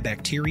impaired by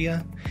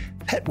bacteria?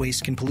 Pet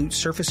waste can pollute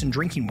surface and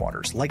drinking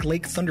waters like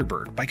Lake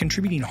Thunderbird by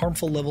contributing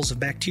harmful levels of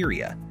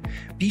bacteria.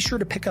 Be sure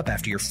to pick up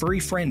after your furry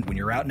friend when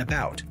you're out and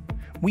about.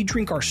 We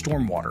drink our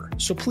storm water,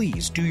 so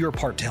please do your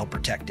part to help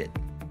protect it.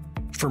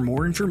 For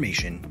more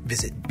information,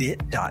 visit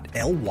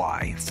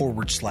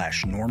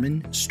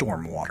bit.ly/Norman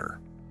Stormwater.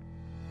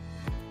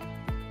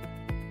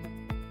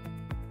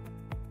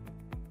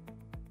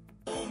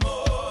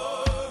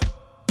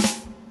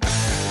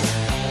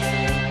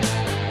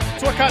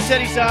 So what caught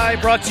Teddy's eye,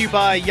 brought to you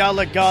by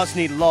Yala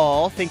Gosney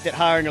Law. Think that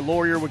hiring a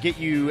lawyer will get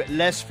you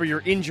less for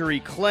your injury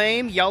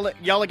claim? Yala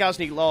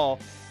Gosney Law.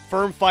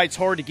 Firm fights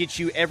hard to get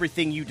you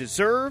everything you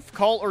deserve.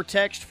 Call or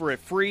text for a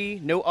free,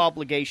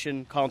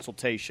 no-obligation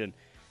consultation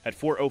at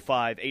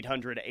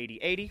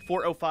 405-800-8080.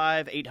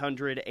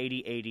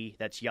 405-800-8080.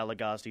 That's Yala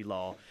Gosney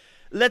Law.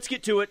 Let's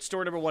get to it.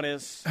 Story number one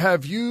is...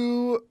 Have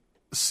you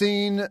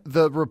seen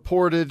the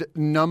reported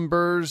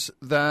numbers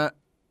that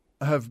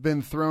have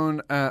been thrown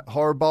at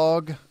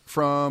Harbaugh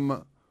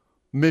from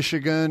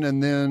Michigan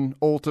and then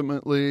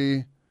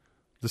ultimately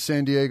the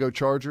San Diego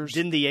Chargers?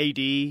 Didn't the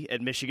AD at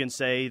Michigan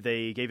say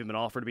they gave him an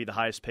offer to be the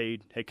highest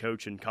paid head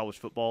coach in college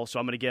football? So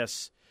I'm going to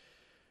guess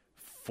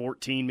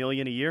 $14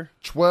 million a year?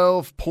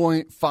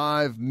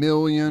 $12.5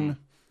 million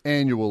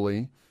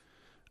annually.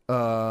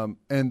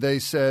 And they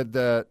said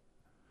that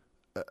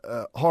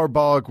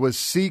Harbaugh was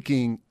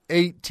seeking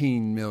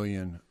 $18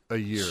 million a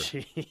year.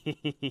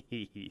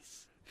 Jeez.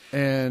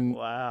 And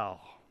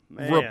wow,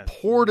 man.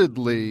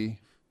 Reportedly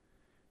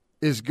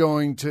is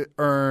going to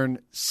earn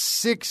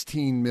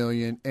 $16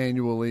 million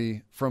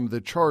annually from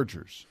the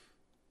Chargers.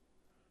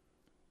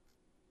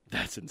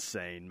 That's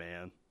insane,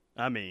 man.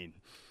 I mean,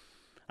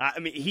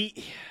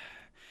 he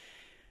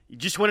you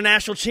just won a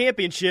national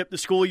championship. The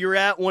school you're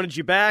at wanted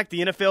you back. The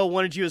NFL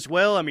wanted you as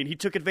well. I mean, he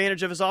took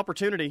advantage of his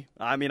opportunity.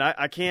 I mean,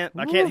 I can't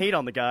hate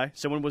on the guy.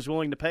 Someone was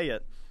willing to pay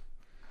it.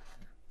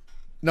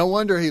 No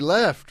wonder he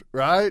left,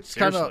 right? It's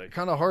kind Seriously.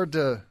 of hard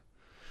to.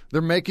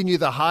 They're making you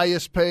the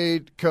highest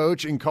paid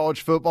coach in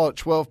college football at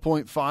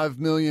 $12.5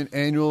 million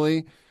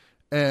annually,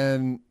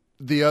 and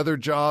the other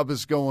job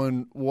is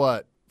going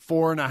what,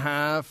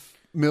 $4.5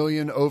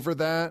 million over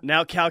that.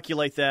 Now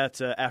calculate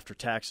that after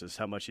taxes,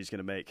 how much he's going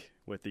to make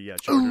with the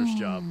Chargers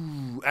job.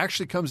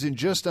 Actually, comes in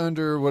just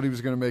under what he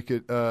was going to make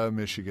at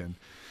Michigan.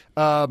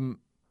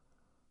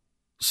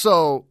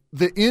 So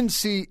the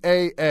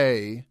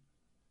NCAA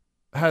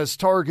has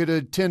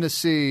targeted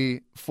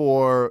Tennessee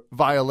for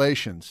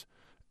violations,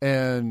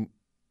 and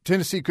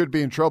Tennessee could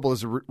be in trouble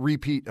as a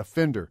repeat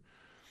offender.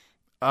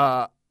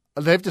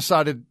 They've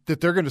decided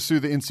that they're going to sue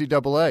the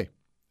NCAA,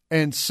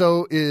 and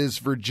so is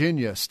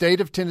Virginia.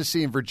 State of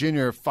Tennessee and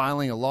Virginia are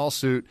filing a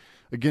lawsuit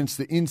against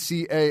the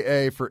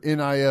NCAA for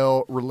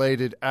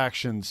NIL-related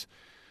actions.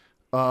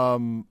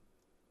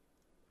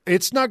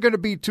 It's not going to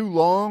be too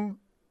long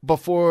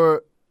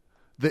before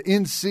the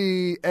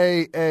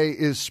NCAA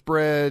is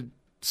spread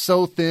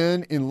so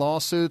thin in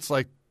lawsuits,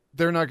 like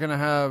they're not going to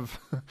have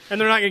and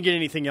they're not going to get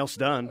anything else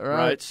done,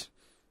 right?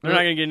 They're Right.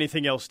 not going to get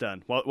anything else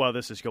done while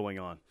this is going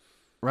on.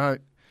 Right.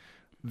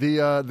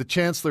 The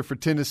chancellor for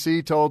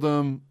Tennessee told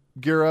them,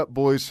 gear up,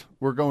 boys.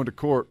 We're going to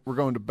court. We're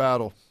going to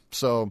battle.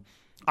 So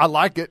I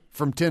like it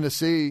from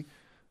Tennessee.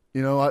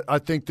 You know, I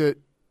think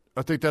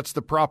that's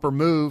the proper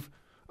move.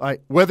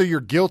 Whether you're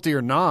guilty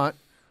or not,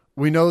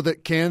 we know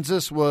that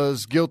Kansas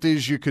was guilty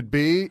as you could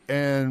be,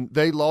 and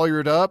they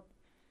lawyered up.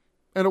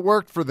 And it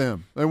worked for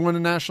them. They won a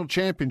national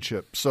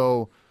championship.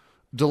 So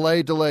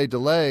delay,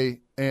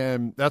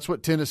 and that's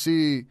what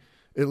Tennessee,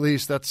 at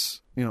least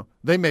that's,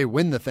 they may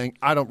win the thing.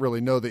 I don't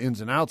really know the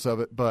ins and outs of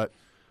it, but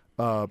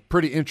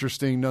pretty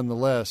interesting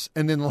nonetheless.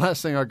 And then the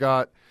last thing I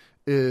got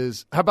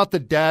is, how about the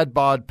dad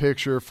bod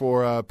picture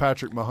for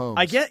Patrick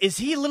Mahomes? Is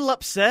he a little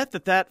upset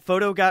that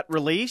photo got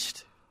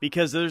released?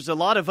 Because there's a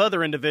lot of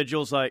other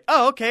individuals like,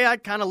 oh, okay, I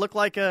kind of look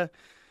like a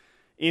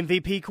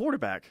MVP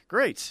quarterback.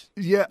 Great.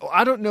 Yeah,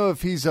 I don't know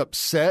if he's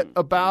upset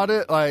about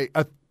it. Like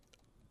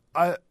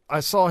I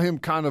saw him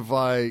kind of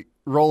like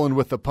rolling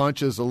with the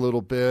punches a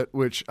little bit,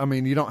 which, I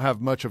mean, you don't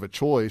have much of a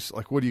choice.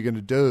 Like, what are you going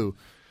to do?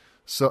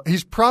 So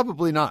he's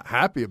probably not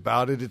happy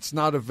about it. It's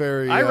not a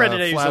very I read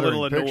it. He's a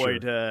little picture.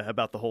 annoyed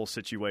about the whole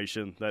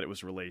situation that it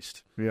was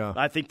released. Yeah.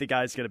 I think the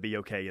guy's going to be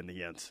okay in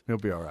the end. He'll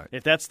be all right.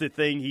 If that's the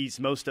thing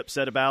he's most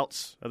upset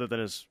about, other than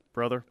his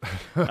brother,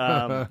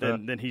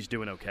 then he's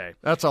doing okay.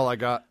 That's all I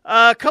got.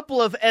 A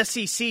couple of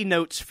SEC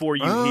notes for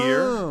you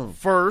here.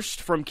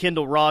 First, from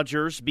Kendall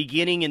Rogers,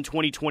 beginning in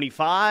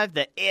 2025,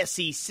 the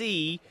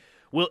SEC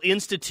will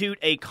institute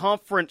a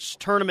conference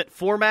tournament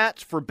format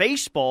for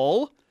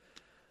baseball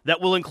that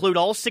will include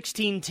all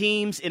 16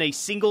 teams in a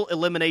single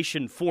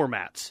elimination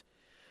format.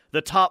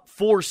 The top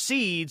 4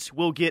 seeds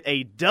will get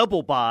a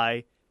double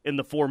bye in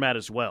the format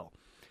as well.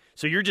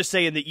 So you're just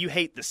saying that you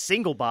hate the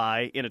single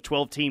bye in a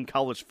 12-team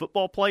college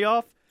football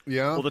playoff?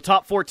 Yeah. Well, the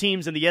top 4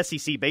 teams in the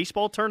SEC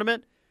baseball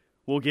tournament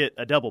will get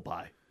a double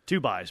bye, 2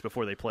 byes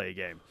before they play a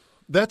game.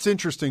 That's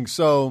interesting.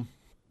 So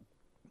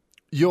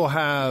you'll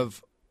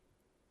have,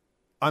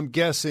 I'm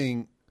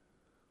guessing,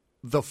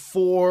 the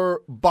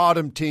 4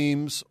 bottom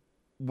teams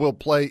will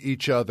play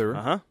each other.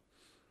 Uh-huh.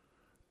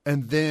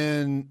 And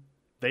then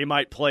they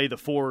might play the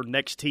 4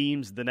 next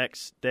teams the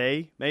next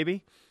day,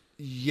 maybe?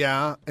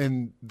 Yeah,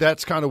 and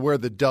that's kind of where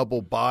the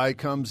double bye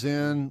comes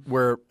in,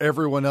 where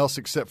everyone else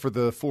except for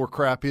the 4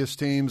 crappiest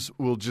teams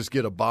will just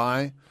get a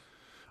bye.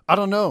 I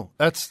don't know.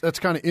 That's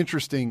kind of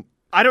interesting.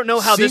 I don't know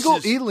how Single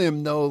this is.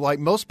 elim, though, like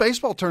most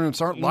baseball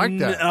tournaments aren't like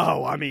that.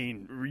 No, I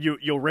mean,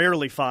 you'll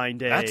rarely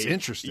find a. That's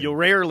interesting. You'll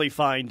rarely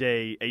find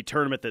a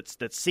tournament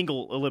that's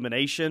single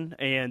elimination,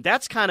 and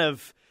that's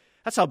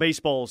how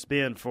baseball's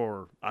been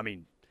for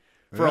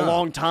a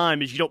long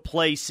time. Is you don't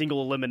play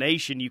single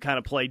elimination, you kind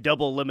of play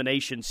double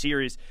elimination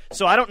series.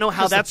 So I don't know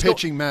how that's the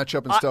pitching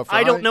matchup and stuff.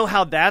 I don't know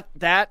how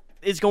that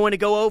is going to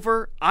go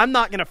over. I'm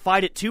not going to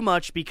fight it too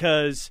much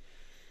because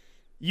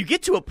you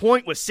get to a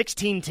point with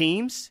 16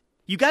 teams.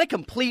 You got to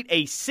complete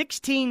a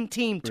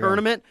 16-team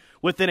tournament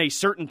within a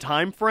certain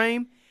time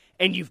frame,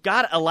 and you've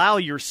got to allow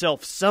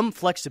yourself some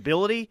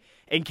flexibility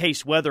in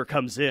case weather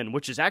comes in,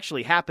 which has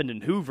actually happened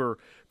in Hoover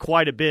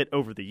quite a bit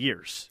over the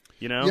years.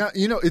 You know? Yeah,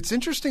 it's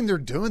interesting they're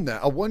doing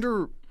that. I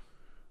wonder,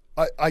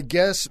 I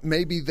guess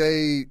maybe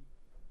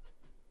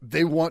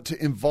they want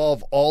to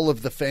involve all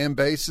of the fan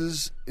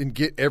bases and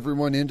get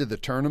everyone into the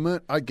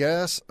tournament, I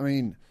guess. I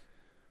mean,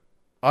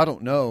 I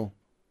don't know.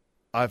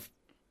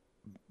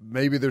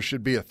 Maybe there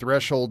should be a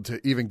threshold to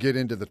even get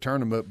into the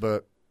tournament,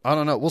 but I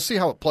don't know. We'll see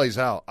how it plays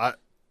out.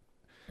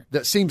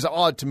 That seems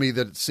odd to me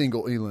that it's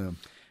single elim.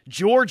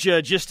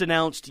 Georgia just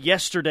announced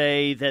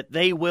yesterday that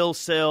they will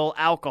sell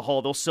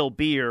alcohol. They'll sell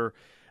beer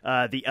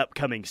the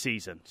upcoming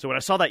season. So when I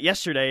saw that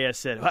yesterday, I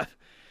said, what?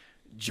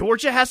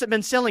 Georgia hasn't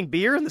been selling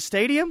beer in the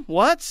stadium?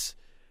 What?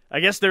 I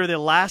guess they're the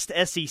last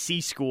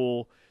SEC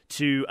school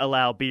to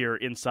allow beer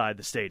inside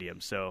the stadium.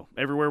 So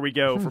everywhere we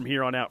go from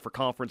here on out for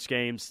conference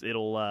games,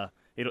 it'll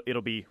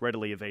be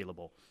readily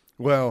available.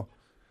 Well,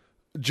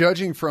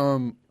 judging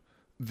from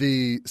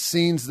the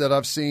scenes that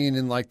I've seen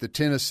in like the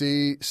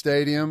Tennessee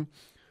stadium,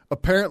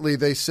 apparently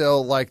they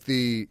sell like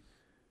the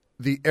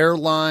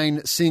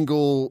airline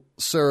single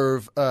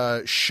serve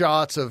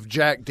shots of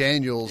Jack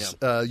Daniels.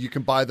 Yeah. You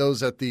can buy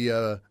those at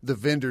the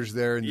vendors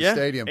there in the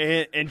stadium.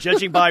 And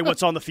judging by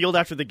what's on the field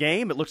after the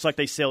game, it looks like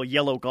they sell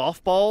yellow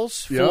golf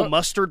balls, full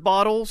mustard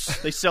bottles.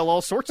 They sell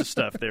all sorts of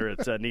stuff there at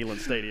Neyland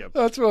Stadium.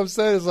 That's what I'm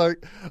saying. Is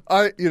like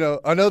I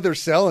know they're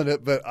selling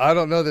it, but I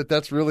don't know that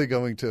that's really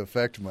going to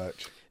affect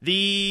much.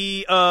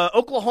 The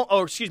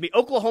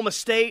Oklahoma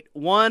State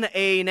won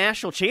a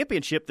national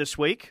championship this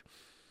week.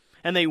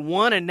 And they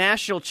won a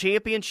national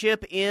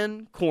championship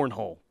in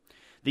cornhole.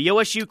 The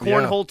OSU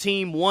cornhole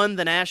team won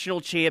the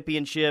national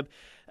championship.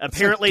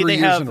 Apparently, like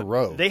 3 years in a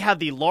row. They have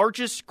the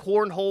largest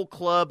cornhole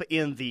club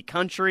in the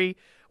country,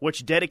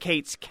 which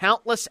dedicates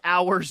countless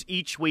hours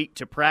each week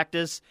to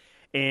practice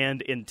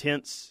and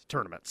intense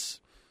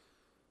tournaments.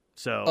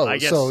 So I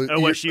guess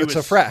OSU it's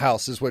a frat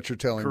house, is what you're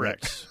telling me.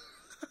 Correct.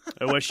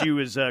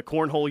 OSU is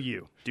cornhole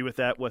U. Do with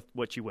that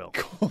what you will.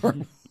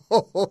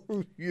 Oh,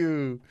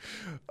 you.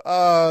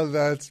 Oh,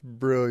 that's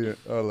brilliant.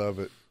 I love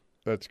it.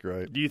 That's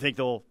great. Do you think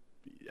they'll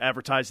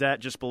advertise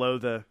that just below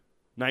the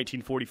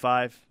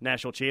 1945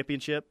 national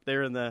championship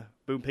there in the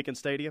Boone Pickens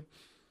Stadium?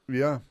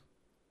 Yeah.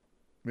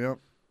 Yep.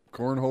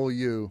 Cornhole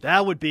U.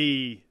 That'd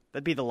be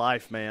the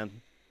life,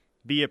 man.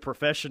 Be a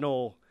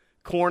professional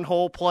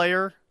cornhole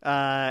player,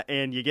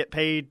 and you get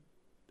paid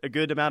a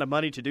good amount of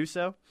money to do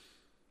so.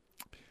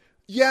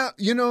 Yeah,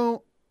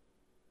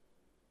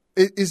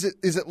 Is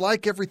it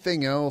like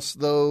everything else,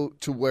 though,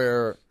 to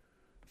where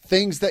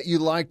things that you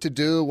like to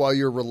do while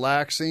you're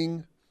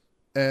relaxing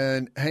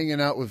and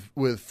hanging out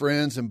with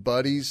friends and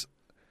buddies,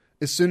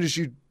 as soon as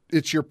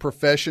it's your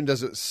profession,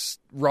 does it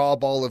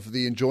rob all of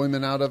the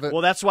enjoyment out of it?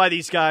 Well, that's why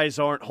these guys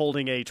aren't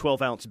holding a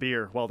 12-ounce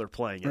beer while they're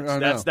playing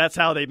it. That's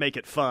how they make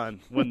it fun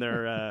when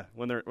they're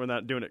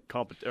not doing it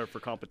for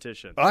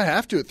competition. I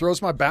have to. It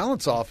throws my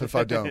balance off if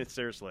I don't.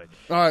 Seriously.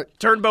 All right.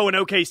 Turnbow in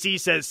OKC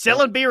says,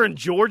 selling beer in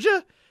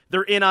Georgia?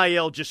 Their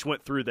NIL just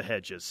went through the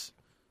hedges.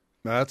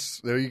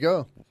 There you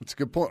go. That's a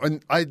good point.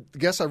 And I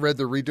guess I read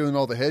they're redoing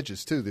all the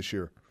hedges, too, this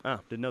year. Oh,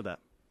 didn't know that.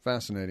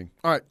 Fascinating.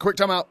 All right, quick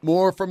timeout.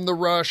 More from The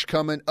Rush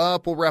coming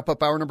up. We'll wrap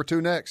up hour number 2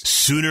 next.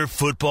 Sooner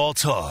football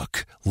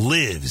talk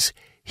lives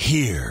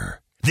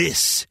here.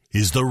 This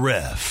is The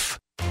Ref.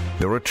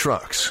 There are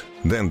trucks,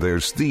 then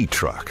there's the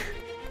truck.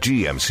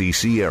 GMC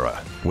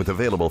Sierra, with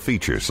available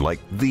features like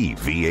the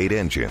V8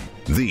 engine,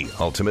 the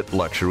ultimate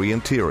luxury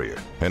interior,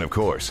 and of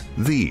course,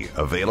 the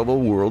available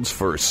world's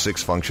first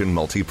 6-function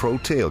multi-pro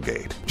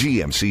tailgate.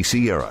 GMC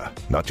Sierra,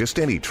 not just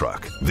any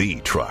truck, the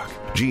truck.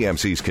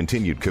 GMC's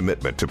continued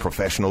commitment to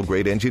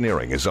professional-grade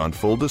engineering is on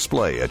full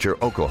display at your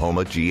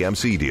Oklahoma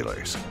GMC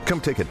dealers.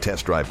 Come take a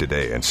test drive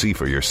today and see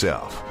for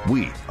yourself.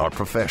 We are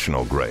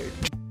professional grade.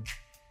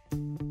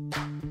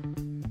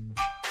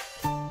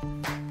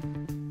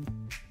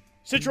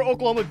 Central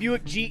Oklahoma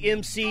Buick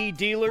GMC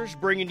dealers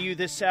bringing you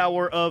this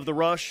hour of The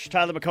Rush.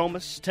 Tyler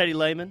McComas, Teddy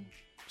Lehman.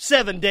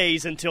 7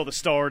 days until the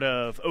start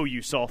of OU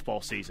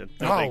softball season.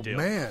 No big deal.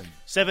 Man.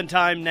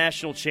 7-time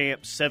national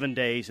champs, 7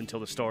 days until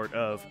the start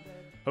of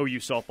OU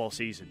softball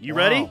season. You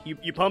ready?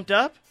 You pumped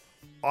up?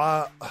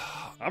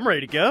 I'm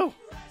ready to go.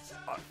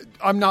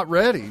 I'm not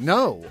ready.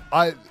 No.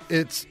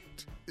 This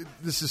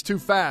is too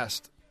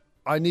fast.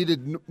 I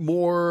needed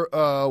more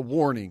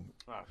warning.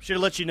 Should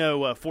have let you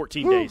know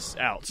 14 days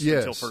out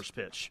until first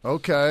pitch.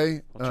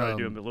 Okay. I'll try to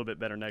do a little bit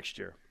better next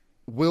year.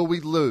 Will we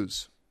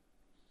lose?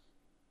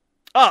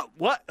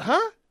 What?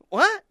 Huh?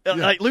 What? Yeah.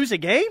 Like lose a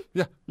game?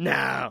 Yeah. No.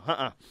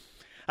 I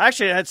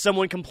actually had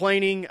someone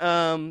complaining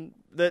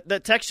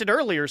that texted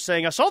earlier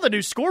saying, I saw the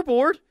new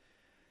scoreboard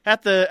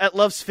at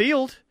Love's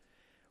Field.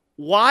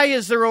 Why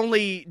is there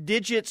only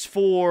digits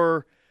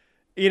for,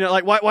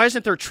 why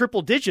isn't there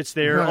triple digits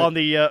there on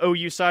the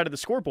OU side of the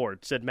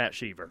scoreboard, said Matt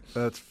Sheaver.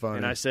 That's funny.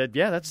 And I said,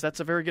 yeah, that's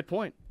a very good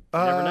point. You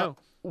never know.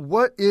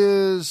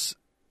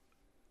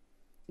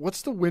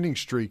 What's the winning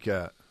streak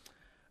at?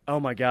 Oh,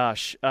 my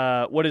gosh.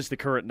 What is the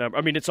current number?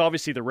 I mean, it's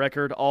obviously the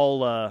record.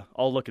 I'll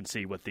look and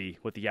see what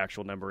the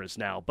actual number is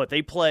now. But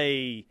they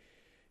play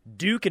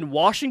Duke and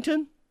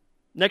Washington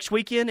next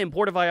weekend in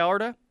Puerto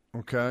Vallarta.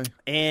 Okay.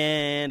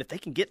 And if they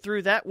can get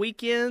through that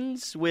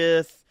weekends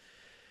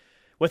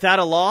without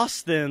a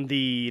loss, then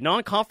the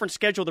non-conference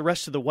schedule the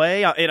rest of the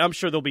way, and I'm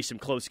sure there'll be some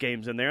close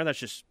games in there. That's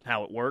just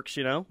how it works,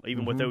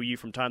 even with OU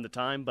from time to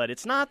time. But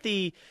it's not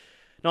the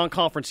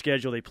non-conference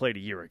schedule they played a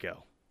year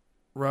ago.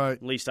 Right.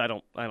 At least I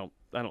don't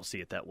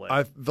see it that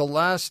way. The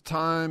last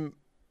time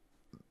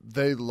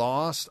they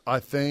lost, I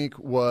think,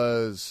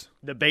 was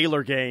the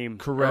Baylor game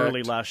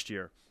early last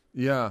year.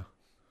 Yeah.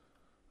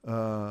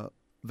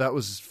 That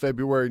was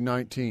February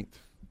 19th.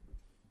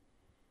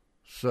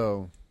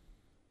 So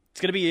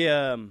it's going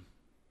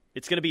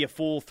to be a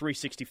full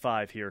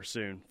 365 here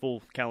soon,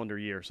 full calendar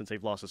year since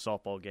they've lost a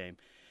softball game.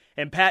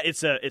 And Pat,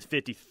 it's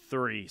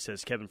 53,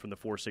 says Kevin from the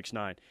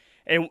 469.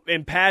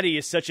 And Patty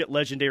is such a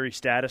legendary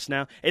status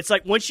now. It's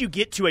like once you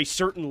get to a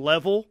certain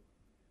level,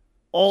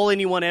 all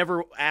anyone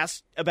ever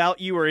asked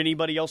about you or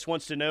anybody else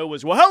wants to know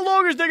was, well, how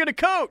long is they going to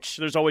coach?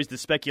 There's always the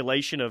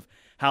speculation of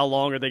how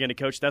long are they going to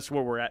coach. That's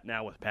where we're at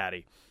now with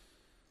Patty.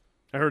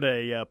 I heard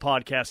a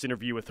podcast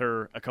interview with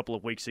her a couple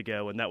of weeks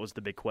ago, and that was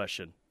the big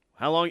question.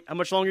 How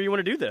much longer you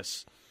want to do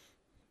this?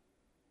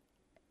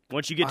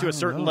 Once you get to a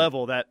certain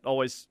level, that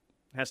always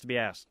has to be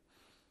asked.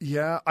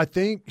 Yeah, I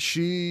think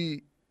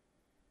she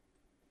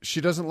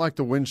doesn't like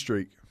the win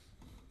streak.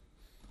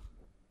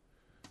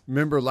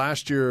 Remember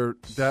last year,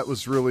 that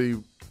was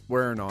really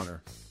wearing on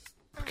her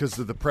because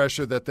of the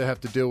pressure that they have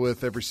to deal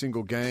with every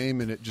single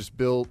game, and it just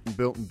built and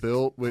built and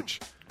built, which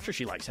I'm sure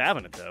she likes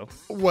having it, though.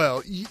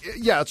 Well,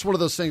 yeah, it's one of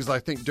those things that I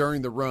think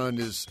during the run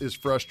is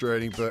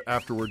frustrating, but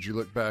afterwards you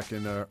look back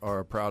and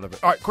are proud of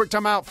it. All right, quick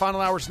timeout.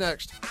 Final hour's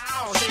next.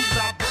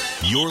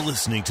 You're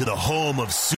listening to the home of